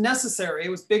 So it was necessary. It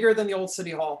was bigger than the old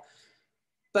City Hall,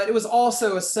 but it was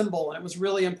also a symbol. And it was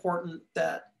really important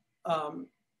that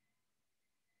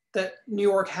that New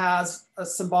York has a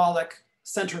symbolic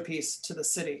centerpiece to the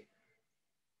city.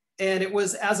 And it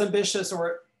was as ambitious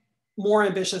or more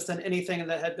ambitious than anything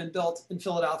that had been built in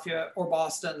Philadelphia or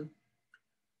Boston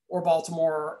or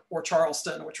Baltimore or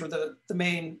Charleston, which were the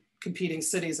main competing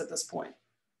cities at this point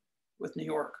with New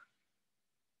York.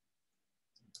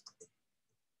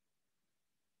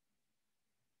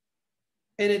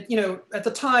 And it, at the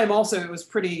time also, it was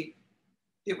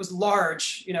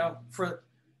large,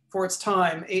 for its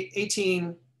time.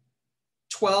 1812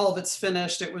 12 it's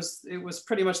finished, it was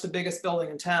pretty much the biggest building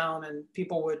in town, and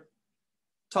people would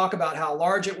talk about how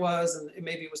large it was, and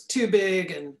maybe it was too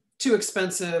big and too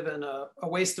expensive and a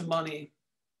waste of money.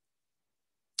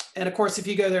 And of course, if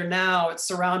you go there now, it's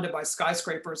surrounded by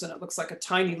skyscrapers and it looks like a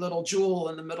tiny little jewel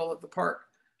in the middle of the park.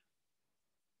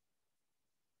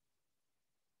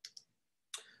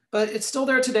 But it's still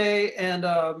there today, and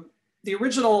the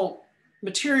original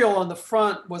material on the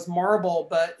front was marble,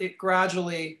 but it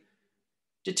gradually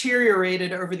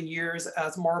deteriorated over the years,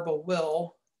 as marble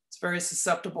will. It's very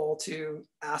susceptible to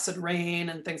acid rain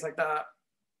and things like that.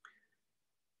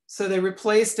 So they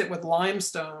replaced it with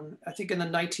limestone, I think in the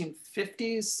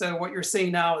 1950s. So what you're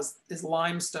seeing now is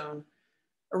limestone.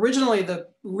 Originally, the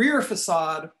rear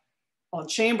facade on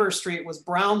Chambers Street was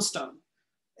brownstone.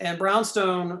 And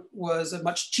brownstone was a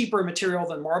much cheaper material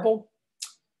than marble.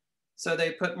 So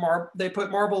they put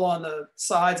marble on the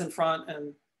sides and front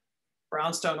and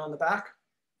brownstone on the back,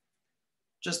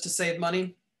 just to save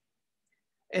money.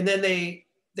 And then they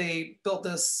built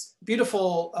this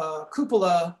beautiful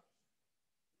cupola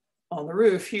on the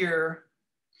roof here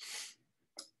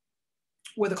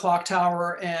with a clock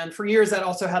tower. And for years that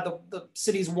also had the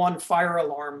city's one fire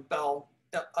alarm bell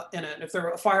in it. If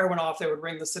a fire went off, they would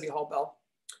ring the City Hall bell,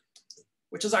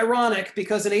 which is ironic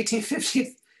because in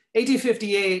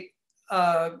 1858,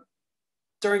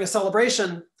 during a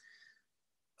celebration,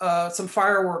 some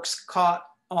fireworks caught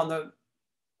on the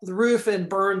roof and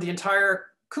burned the entire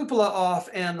cupola off,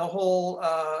 and the whole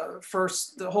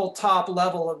top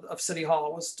level of City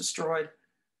Hall was destroyed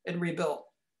and rebuilt.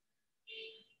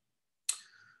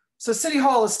 So City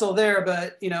Hall is still there,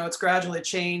 but it's gradually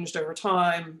changed over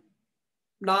time.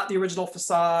 Not the original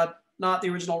facade, not the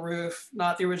original roof,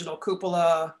 not the original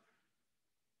cupola.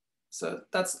 So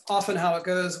that's often how it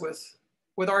goes with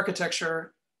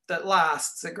architecture that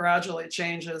lasts. It gradually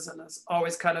changes and is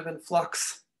always kind of in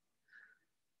flux.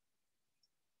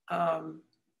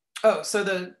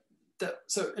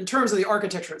 So in terms of the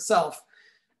architecture itself,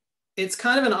 it's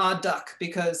kind of an odd duck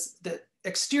because the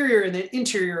exterior and the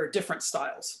interior are different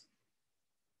styles.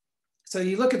 So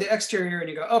you look at the exterior and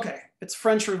you go, okay, it's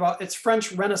French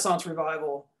Renaissance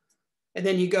revival. And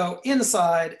then you go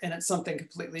inside and it's something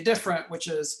completely different, which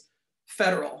is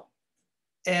federal.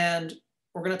 And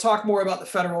we're going to talk more about the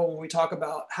federal when we talk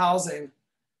about housing.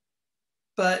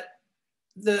 But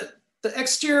the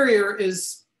exterior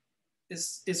is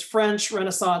French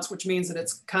Renaissance, which means that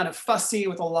it's kind of fussy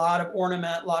with a lot of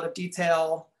ornament, a lot of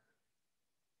detail,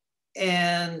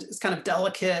 and it's kind of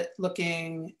delicate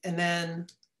looking. And then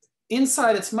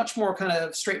inside, it's much more kind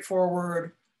of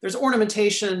straightforward. There's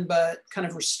ornamentation, but kind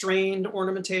of restrained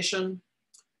ornamentation,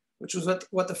 which was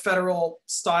what the federal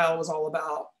style was all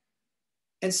about.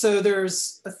 And so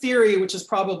there's a theory, which is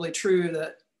probably true,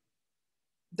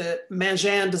 that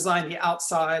Mangin designed the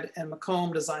outside and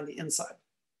Macomb designed the inside.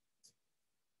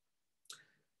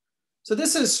 So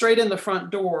this is straight in the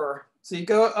front door. So you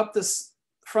go up this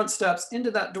front steps into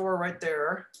that door right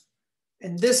there.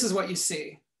 And this is what you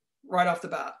see right off the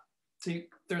bat. So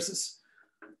there's this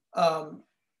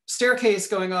staircase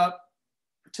going up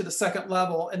to the second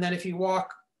level. And then if you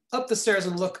walk up the stairs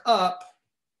and look up,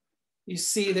 you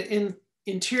see the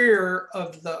interior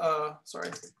of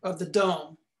the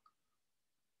dome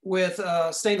with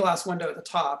a stained glass window at the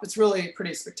top. It's really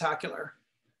pretty spectacular.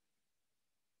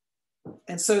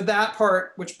 And so that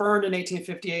part, which burned in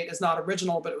 1858, is not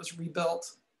original, but it was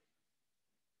rebuilt.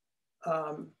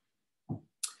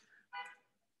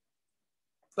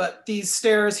 But these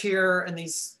stairs here and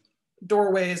these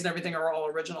doorways and everything are all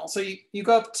original. So you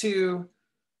go up to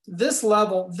this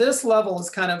level. This level is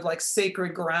kind of like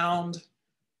sacred ground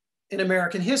in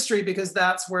American history because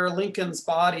that's where Lincoln's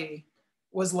body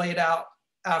was laid out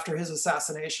after his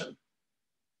assassination.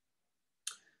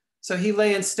 So he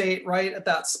lay in state right at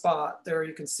that spot. There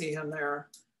you can see him there.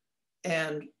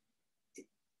 And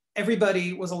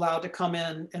everybody was allowed to come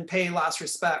in and pay last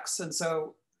respects. And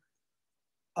so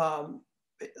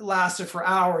it lasted for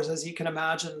hours, as you can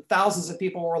imagine. Thousands of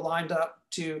people were lined up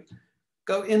to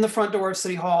go in the front door of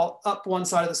City Hall, up one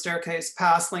side of the staircase,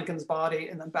 past Lincoln's body,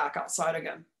 and then back outside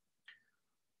again.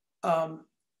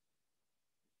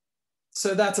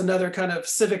 So that's another kind of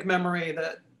civic memory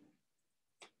that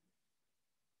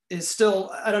is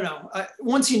still, I don't know.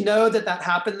 Once you know that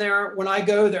happened there, when I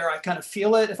go there, I kind of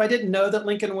feel it. If I didn't know that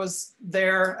Lincoln was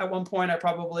there at one point, I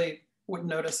probably wouldn't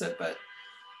notice it. But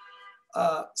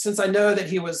since I know that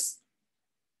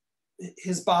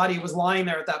his body was lying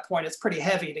there at that point, it's pretty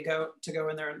heavy to go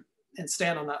in there and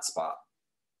stand on that spot.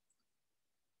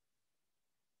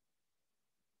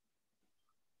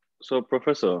 So,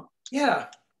 Professor. Yeah.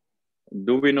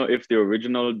 Do we know if the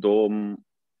original dome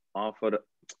offered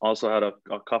also had a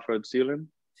coffered ceiling?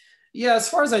 Yeah, as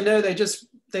far as I know, it's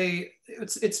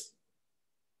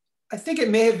I think it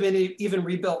may have been even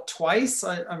rebuilt twice.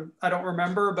 I don't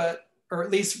remember, but or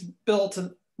at least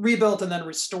rebuilt and then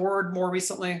restored more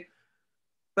recently.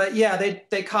 But yeah,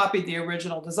 they copied the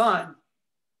original design.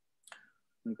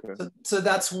 Okay. So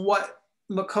that's what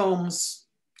McComb's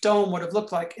dome would have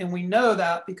looked like, and we know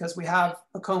that because we have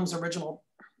McComb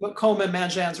and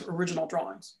Manjan's original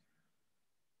drawings.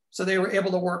 So they were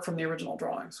able to work from the original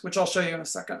drawings, which I'll show you in a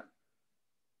second.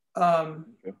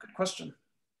 Good question.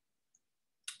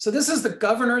 So this is the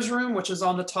governor's room, which is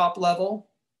on the top level.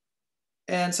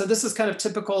 And so this is kind of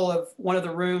typical of one of the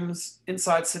rooms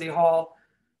inside City Hall.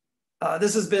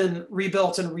 This has been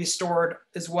rebuilt and restored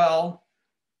as well.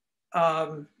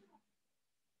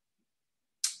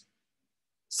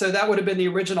 So that would have been the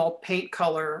original paint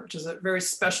color, which is a very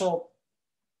special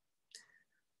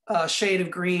shade of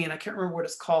green. I can't remember what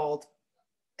it's called.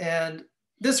 And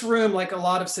this room, like a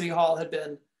lot of City Hall, had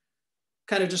been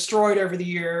kind of destroyed over the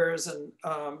years and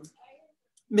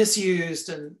misused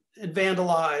and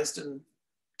vandalized and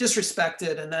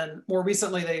disrespected. And then more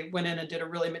recently, they went in and did a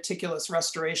really meticulous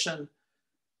restoration,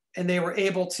 and they were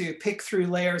able to pick through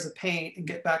layers of paint and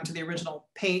get back to the original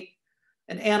paint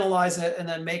and analyze it and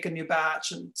then make a new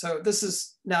batch. And so this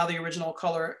is now the original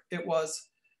color it was.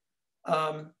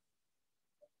 And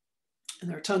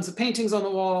there are tons of paintings on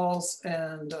the walls,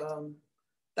 and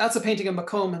that's a painting of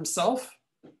McComb himself,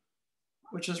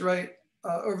 which is right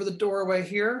over the doorway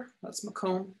here. That's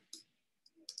McComb.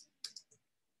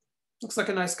 Looks like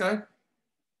a nice guy.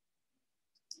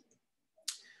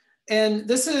 And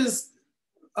this is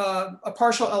a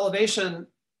partial elevation.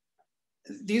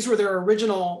 These were their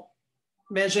original,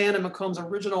 Manjan and McComb's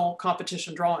original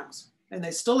competition drawings, and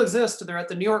they still exist. They're at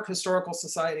the New York Historical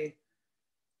Society.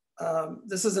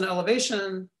 This is an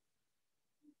elevation.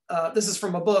 This is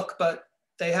from a book, but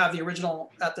they have the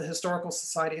original at the Historical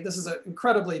Society. This is an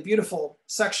incredibly beautiful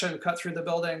section cut through the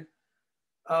building.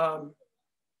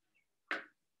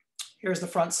 Here's the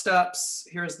front steps.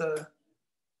 Here's the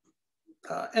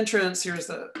entrance. Here's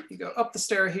you go up the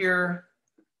stair here.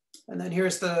 And then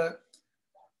here's the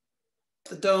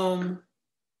dome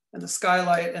and the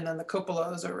skylight, and then the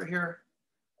cupola is over here.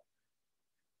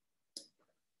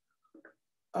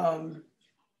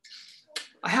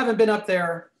 I haven't been up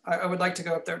there. I would like to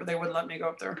go up there, but they wouldn't let me go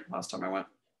up there last time I went.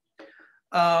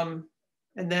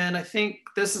 And then I think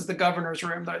this is the governor's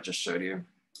room that I just showed you.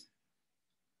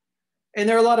 And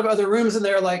there are a lot of other rooms in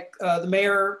there, like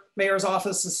the mayor's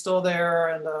office is still there,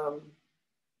 and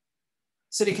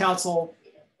city council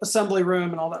assembly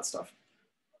room and all that stuff.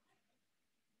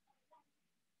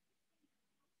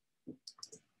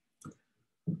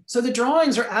 So the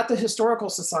drawings are at the Historical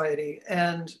Society,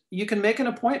 and you can make an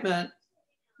appointment.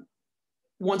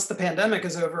 Once the pandemic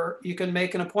is over, you can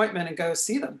make an appointment and go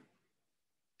see them.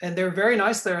 And they're very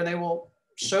nice there, and they will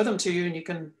show them to you and you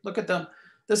can look at them.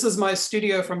 This is my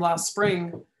studio from last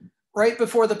spring. Right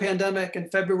before the pandemic in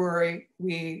February,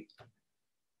 we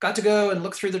got to go and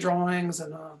look through the drawings,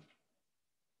 and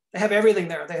they have everything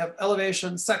there. They have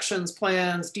elevations, sections,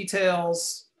 plans,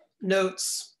 details,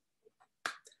 notes,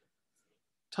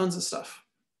 tons of stuff.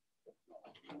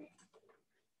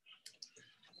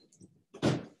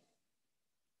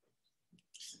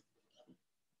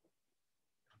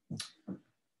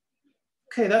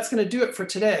 Okay, that's going to do it for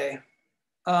today.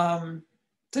 Does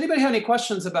anybody have any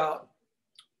questions about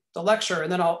the lecture?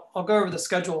 And then I'll go over the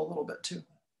schedule a little bit too.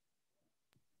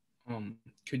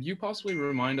 Could you possibly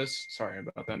remind us, sorry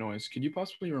about that noise, could you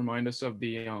possibly remind us of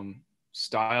the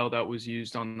style that was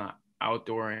used on the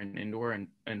outdoor and indoor,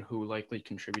 and who likely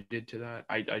contributed to that?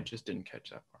 I just didn't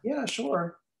catch that part. Yeah,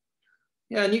 sure.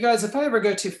 Yeah, and you guys, if I ever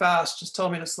go too fast, just tell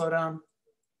me to slow down.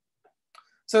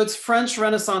 So it's French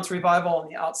Renaissance Revival on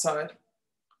the outside.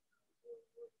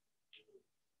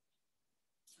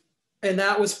 And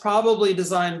that was probably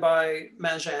designed by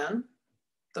Manjan,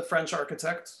 the French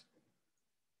architect.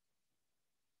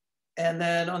 And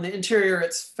then on the interior,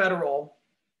 it's Federal,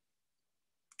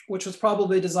 which was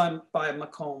probably designed by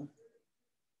McComb.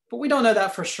 But we don't know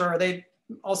that for sure. They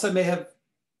also may have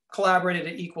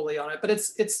collaborated equally on it, but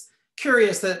it's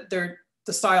curious that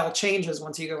the style changes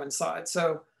once you go inside.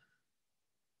 So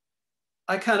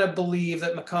I kind of believe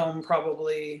that McComb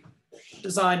probably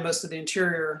designed most of the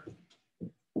interior.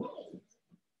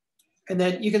 And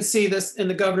then you can see this in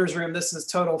the governor's room. This is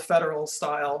total Federal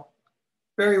style,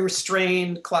 very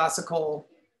restrained, classical.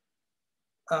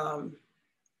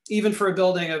 Even for a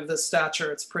building of this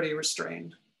stature, it's pretty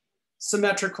restrained.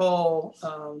 Symmetrical,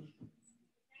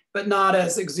 but not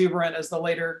as exuberant as the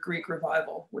later Greek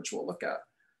revival, which we'll look at,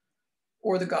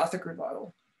 or the Gothic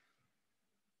revival.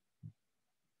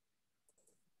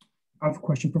 I have a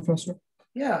question, Professor.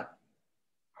 Yeah.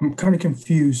 I'm kind of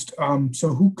confused. So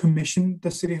who commissioned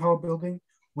the City Hall building?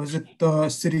 Was it the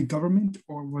city government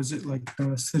or was it like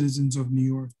the citizens of New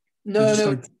York? No, just no.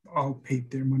 like all paid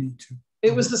their money to.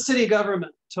 It was the city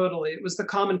government, totally. It was the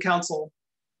Common Council.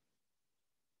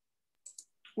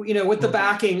 You know, with the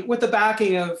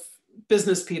backing of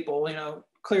business people, you know,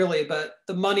 clearly, but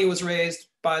the money was raised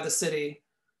by the city,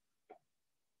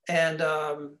 and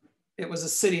it was a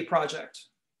city project.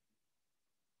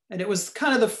 And it was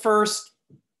kind of the first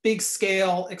big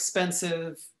scale,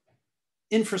 expensive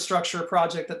infrastructure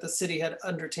project that the city had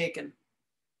undertaken.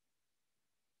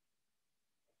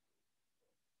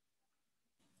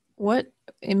 What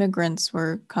immigrants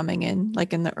were coming in,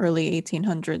 like in the early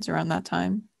 1800s, around that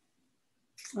time?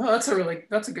 Oh,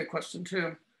 that's a good question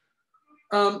too.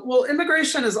 Well,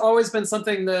 immigration has always been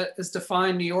something that has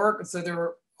defined New York. So there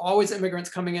were always immigrants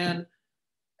coming in.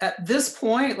 At this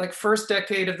point, like first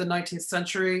decade of the 19th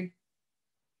century,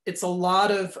 it's a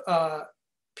lot of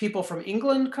people from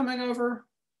England coming over.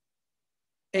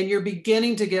 And you're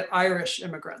beginning to get Irish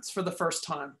immigrants for the first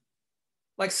time,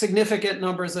 like significant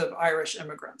numbers of Irish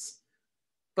immigrants.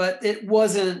 But it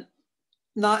wasn't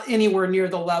not anywhere near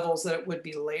the levels that it would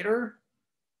be later,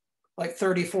 like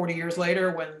 30, 40 years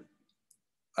later, when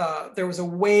there was a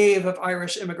wave of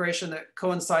Irish immigration that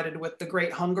coincided with the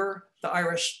Great Hunger, the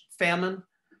Irish famine.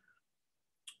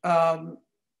 I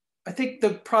think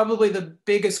probably the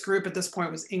biggest group at this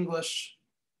point was English.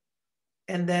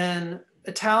 And then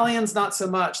Italians, not so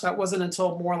much. That wasn't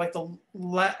until more like the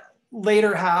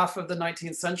later half of the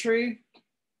 19th century.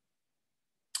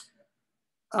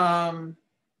 So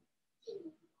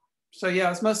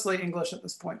yeah, it's mostly English at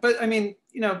this point. But I mean,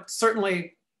 you know,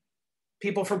 certainly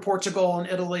people from Portugal and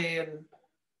Italy and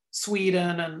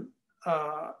Sweden and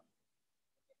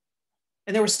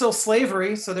there was still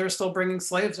slavery, so they were still bringing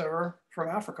slaves over from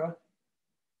Africa.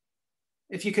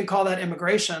 If you could call that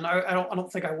immigration, I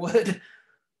don't think I would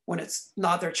when it's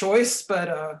not their choice,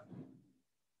 but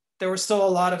there were still a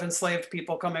lot of enslaved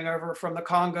people coming over from the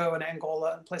Congo and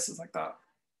Angola and places like that.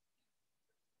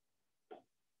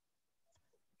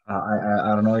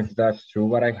 I don't know if that's true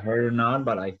what I heard or not,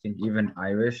 but I think even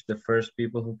Irish, the first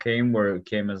people who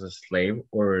came as a slave,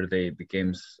 or they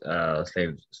became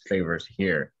slavers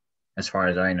here, as far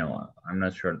as I know. I'm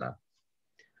not sure that.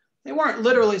 They weren't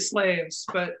literally slaves,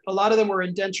 but a lot of them were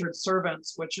indentured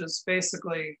servants, which is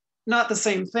basically not the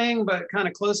same thing, but kind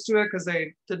of close to it because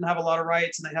they didn't have a lot of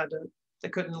rights and they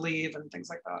couldn't leave and things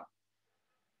like that.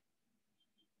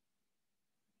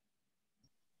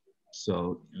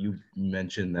 So you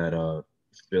mentioned that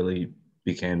Philly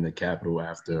became the capital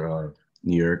after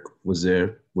New York. Was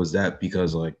that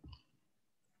because like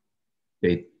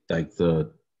they like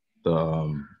the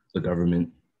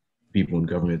government, people in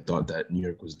government thought that New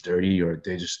York was dirty, or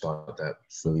they just thought that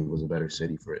Philly was a better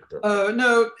city for it?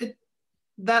 No,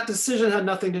 that decision had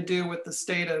nothing to do with the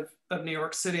state of New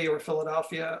York City or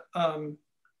Philadelphia. I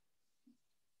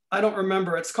don't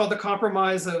remember. It's called the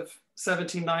Compromise of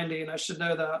 1790, and I should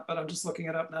know that, but I'm just looking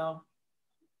it up now.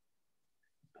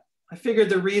 I figured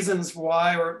the reasons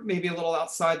why were maybe a little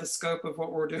outside the scope of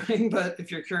what we're doing, but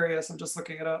if you're curious, I'm just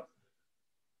looking it up.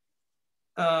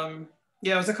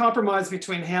 Yeah, it was a compromise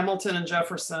between Hamilton and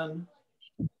Jefferson.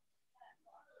 It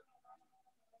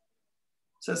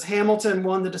says Hamilton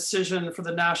won the decision for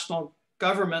the national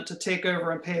government to take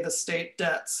over and pay the state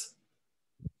debts.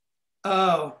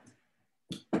 Oh,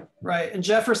 right. And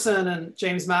Jefferson and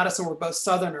James Madison were both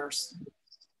Southerners.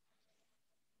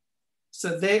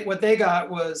 So what they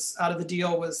got was out of the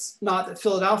deal was not that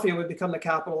Philadelphia would become the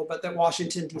capital, but that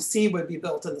Washington, D.C. would be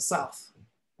built in the South.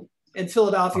 And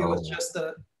Philadelphia was just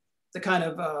the kind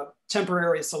of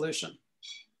temporary solution.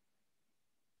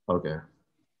 Okay.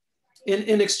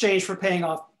 In exchange for paying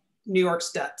off New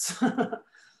York's debts.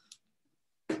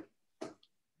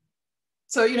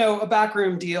 So, you know, a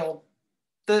backroom deal.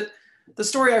 The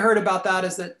story I heard about that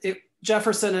is that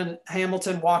Jefferson and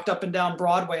Hamilton walked up and down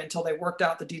Broadway until they worked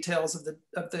out the details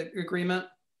of the agreement.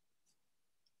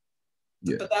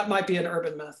 Yeah. But that might be an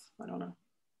urban myth. I don't know.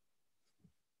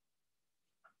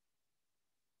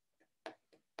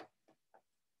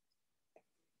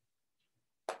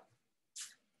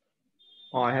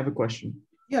 Oh, I have a question.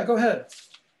 Yeah, go ahead.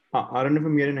 I don't know if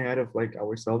I'm getting ahead of like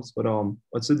ourselves, but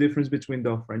what's the difference between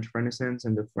the French Renaissance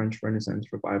and the French Renaissance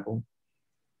revival?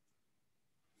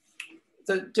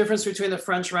 The difference between the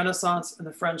French Renaissance and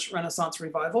the French Renaissance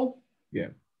revival? Yeah.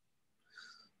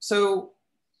 So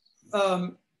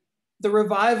the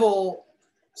revival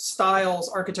styles,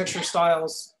 architecture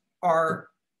styles are,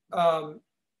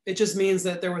 it just means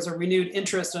that there was a renewed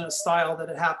interest in a style that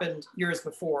had happened years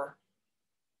before.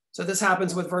 So this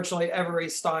happens with virtually every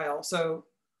style. So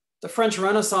the French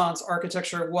Renaissance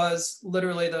architecture was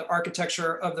literally the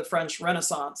architecture of the French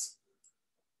Renaissance.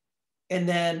 And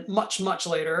then much, much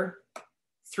later,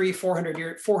 400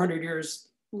 years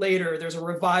later, there's a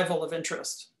revival of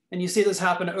interest. And you see this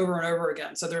happen over and over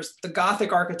again. So there's the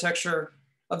Gothic architecture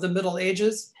of the Middle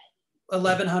Ages,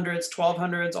 1100s,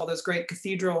 1200s, all those great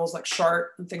cathedrals like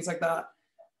Chartres and things like that.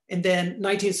 And then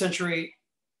 19th century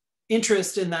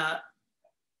interest in that,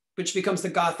 which becomes the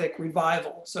Gothic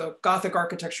revival. So Gothic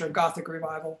architecture, Gothic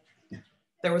revival.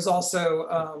 There was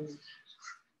also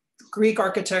Greek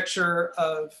architecture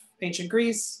of ancient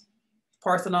Greece,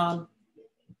 Parthenon,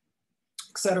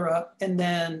 etc. And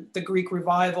then the Greek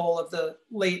revival of the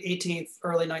late 18th,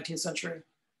 early 19th century,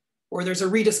 where there's a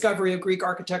rediscovery of Greek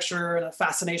architecture and a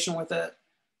fascination with it.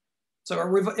 So a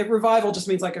revival just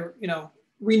means like a,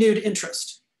 renewed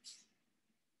interest.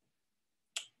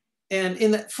 And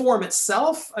in the form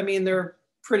itself, I mean, they're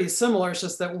pretty similar. It's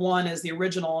just that one is the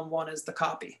original and one is the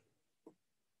copy.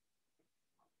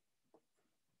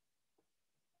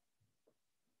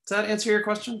 Does that answer your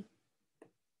question?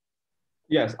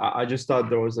 Yes, I just thought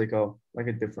there was like a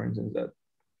difference in that.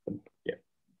 But yeah,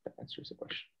 that answers the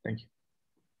question. Thank you.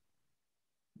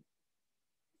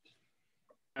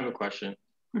 I have a question.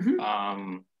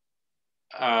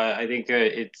 I think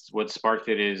it's what sparked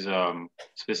it is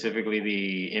specifically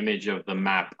the image of the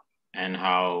map and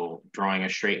how drawing a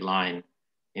straight line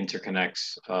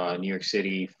interconnects New York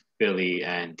City, Philly,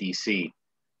 and DC.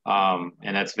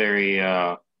 And that's very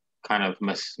kind of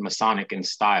Masonic in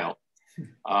style.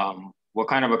 What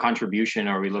kind of a contribution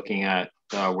are we looking at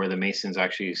where the Masons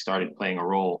actually started playing a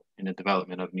role in the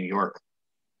development of New York?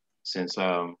 Since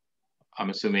I'm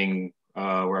assuming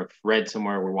where I've read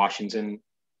somewhere where Washington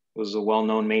was a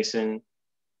well-known Mason.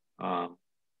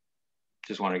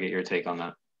 Just want to get your take on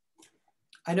that.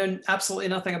 I know absolutely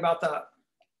nothing about that.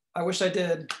 I wish I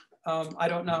did. I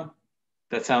don't know.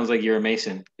 That sounds like you're a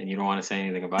Mason and you don't want to say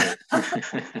anything about it.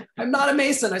 I'm not a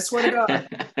Mason, I swear to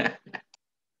God.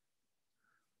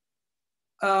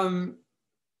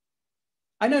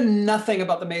 I know nothing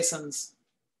about the Masons.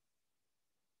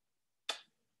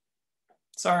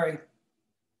 Sorry.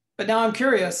 But now I'm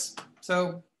curious,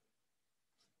 so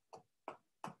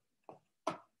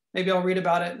maybe I'll read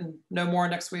about it and know more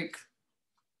next week.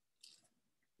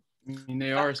 I mean,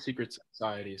 they are a secret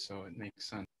society, so it makes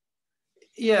sense.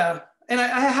 Yeah, and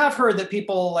I have heard that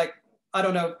people like, I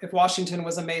don't know if Washington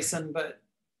was a Mason, but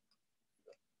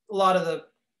a lot of the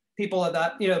people of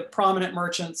that, prominent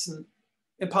merchants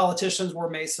and politicians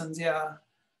were Masons, yeah.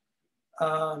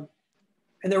 And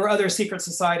there were other secret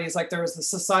societies, like there was the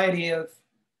Society of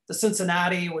the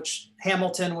Cincinnati, which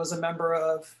Hamilton was a member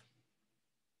of.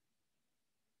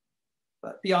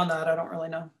 But beyond that, I don't really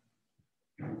know.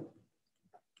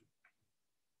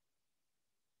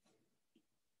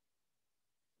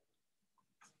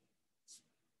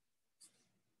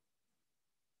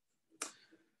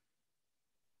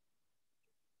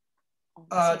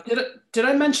 Did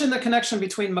I mention the connection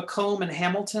between Macomb and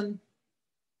Hamilton?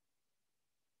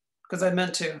 Because I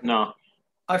meant to. No.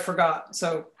 I forgot,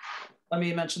 so let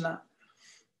me mention that.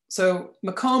 So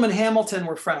Macomb and Hamilton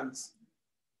were friends.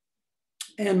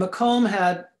 And Macomb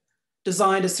had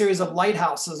designed a series of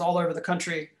lighthouses all over the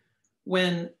country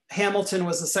when Hamilton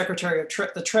was the Secretary of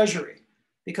the Treasury,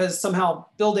 because somehow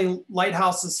building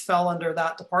lighthouses fell under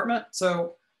that department.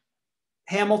 So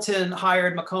Hamilton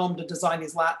hired Macomb to design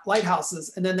these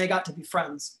lighthouses, and then they got to be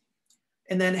friends.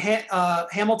 And then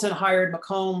Hamilton hired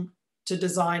Macomb to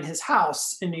design his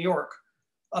house in New York,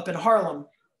 up in Harlem,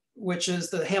 which is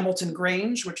the Hamilton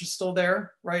Grange, which is still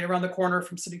there, right around the corner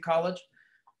from City College.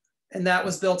 And that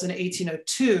was built in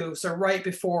 1802, so right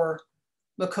before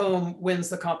Macomb wins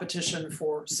the competition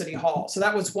for City Hall. So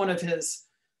that was one of his,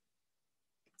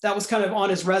 that was kind of on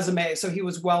his resume. So he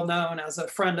was well known as a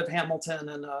friend of Hamilton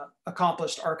and an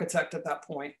accomplished architect at that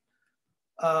point.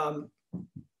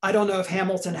 I don't know if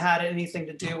Hamilton had anything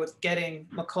to do with getting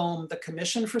Macomb the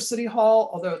commission for City Hall,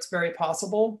 although it's very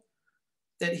possible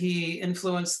that he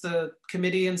influenced the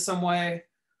committee in some way.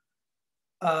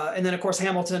 And then of course,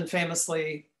 Hamilton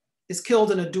famously is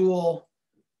killed in a duel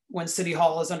when City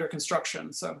Hall is under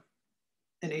construction, so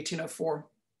in 1804.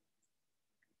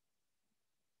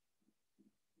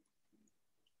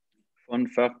 Fun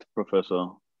fact, Professor.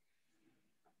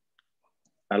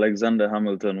 Alexander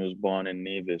Hamilton was born in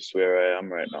Nevis, where I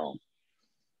am right now.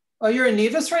 Oh, you're in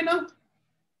Nevis right now?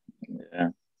 Yeah.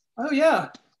 Oh yeah,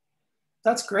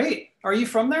 that's great. Are you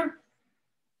from there?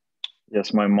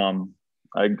 Yes, my mom.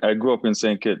 I grew up in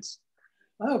St. Kitts.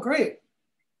 Oh, great.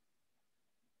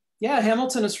 Yeah,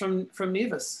 Hamilton is from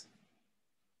Nevis.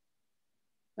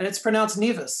 And it's pronounced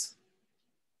Nevis,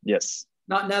 Yes.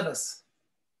 not Nevis.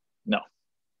 No.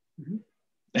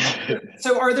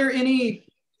 So are there any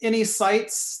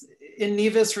sites in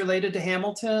Nevis related to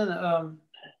Hamilton?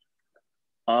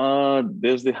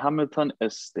 There's the Hamilton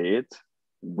Estate,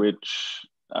 which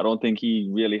I don't think he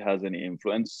really has any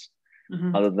influence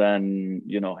other than,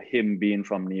 you know, him being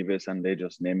from Nevis and they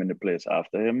just naming the place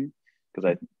after him.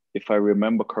 Because if I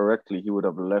remember correctly, he would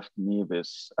have left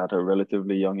Nevis at a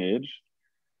relatively young age.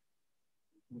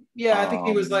 Yeah, I think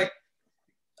he was like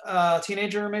a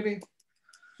teenager maybe.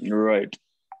 Right.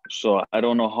 So I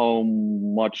don't know how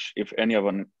much, if any of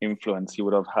an influence he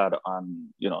would have had on,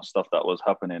 you know, stuff that was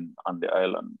happening on the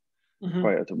island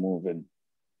prior to moving.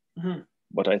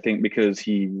 But I think because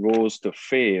he rose to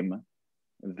fame,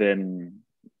 then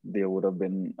there would have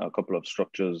been a couple of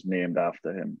structures named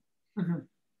after him. Well,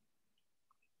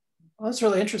 that's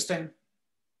really interesting.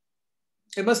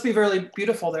 It must be very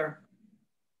beautiful there.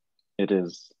 It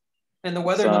is. And the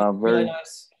weather must be really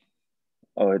nice.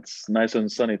 Oh, it's nice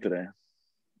and sunny today.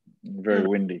 Very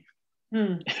windy.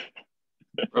 Rub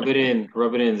it in,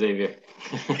 Xavier.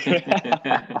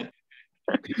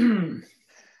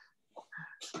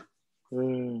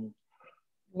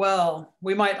 Well,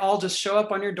 we might all just show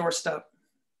up on your doorstep.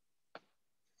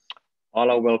 All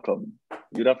are welcome.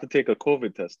 You'd have to take a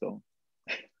COVID test though.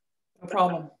 No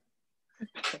problem.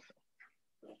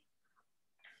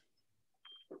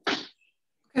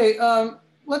 Okay,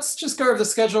 let's just go over the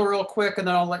schedule real quick and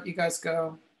then I'll let you guys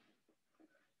go.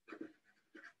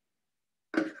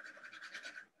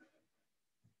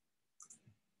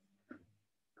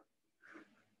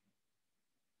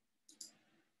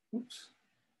 Oops.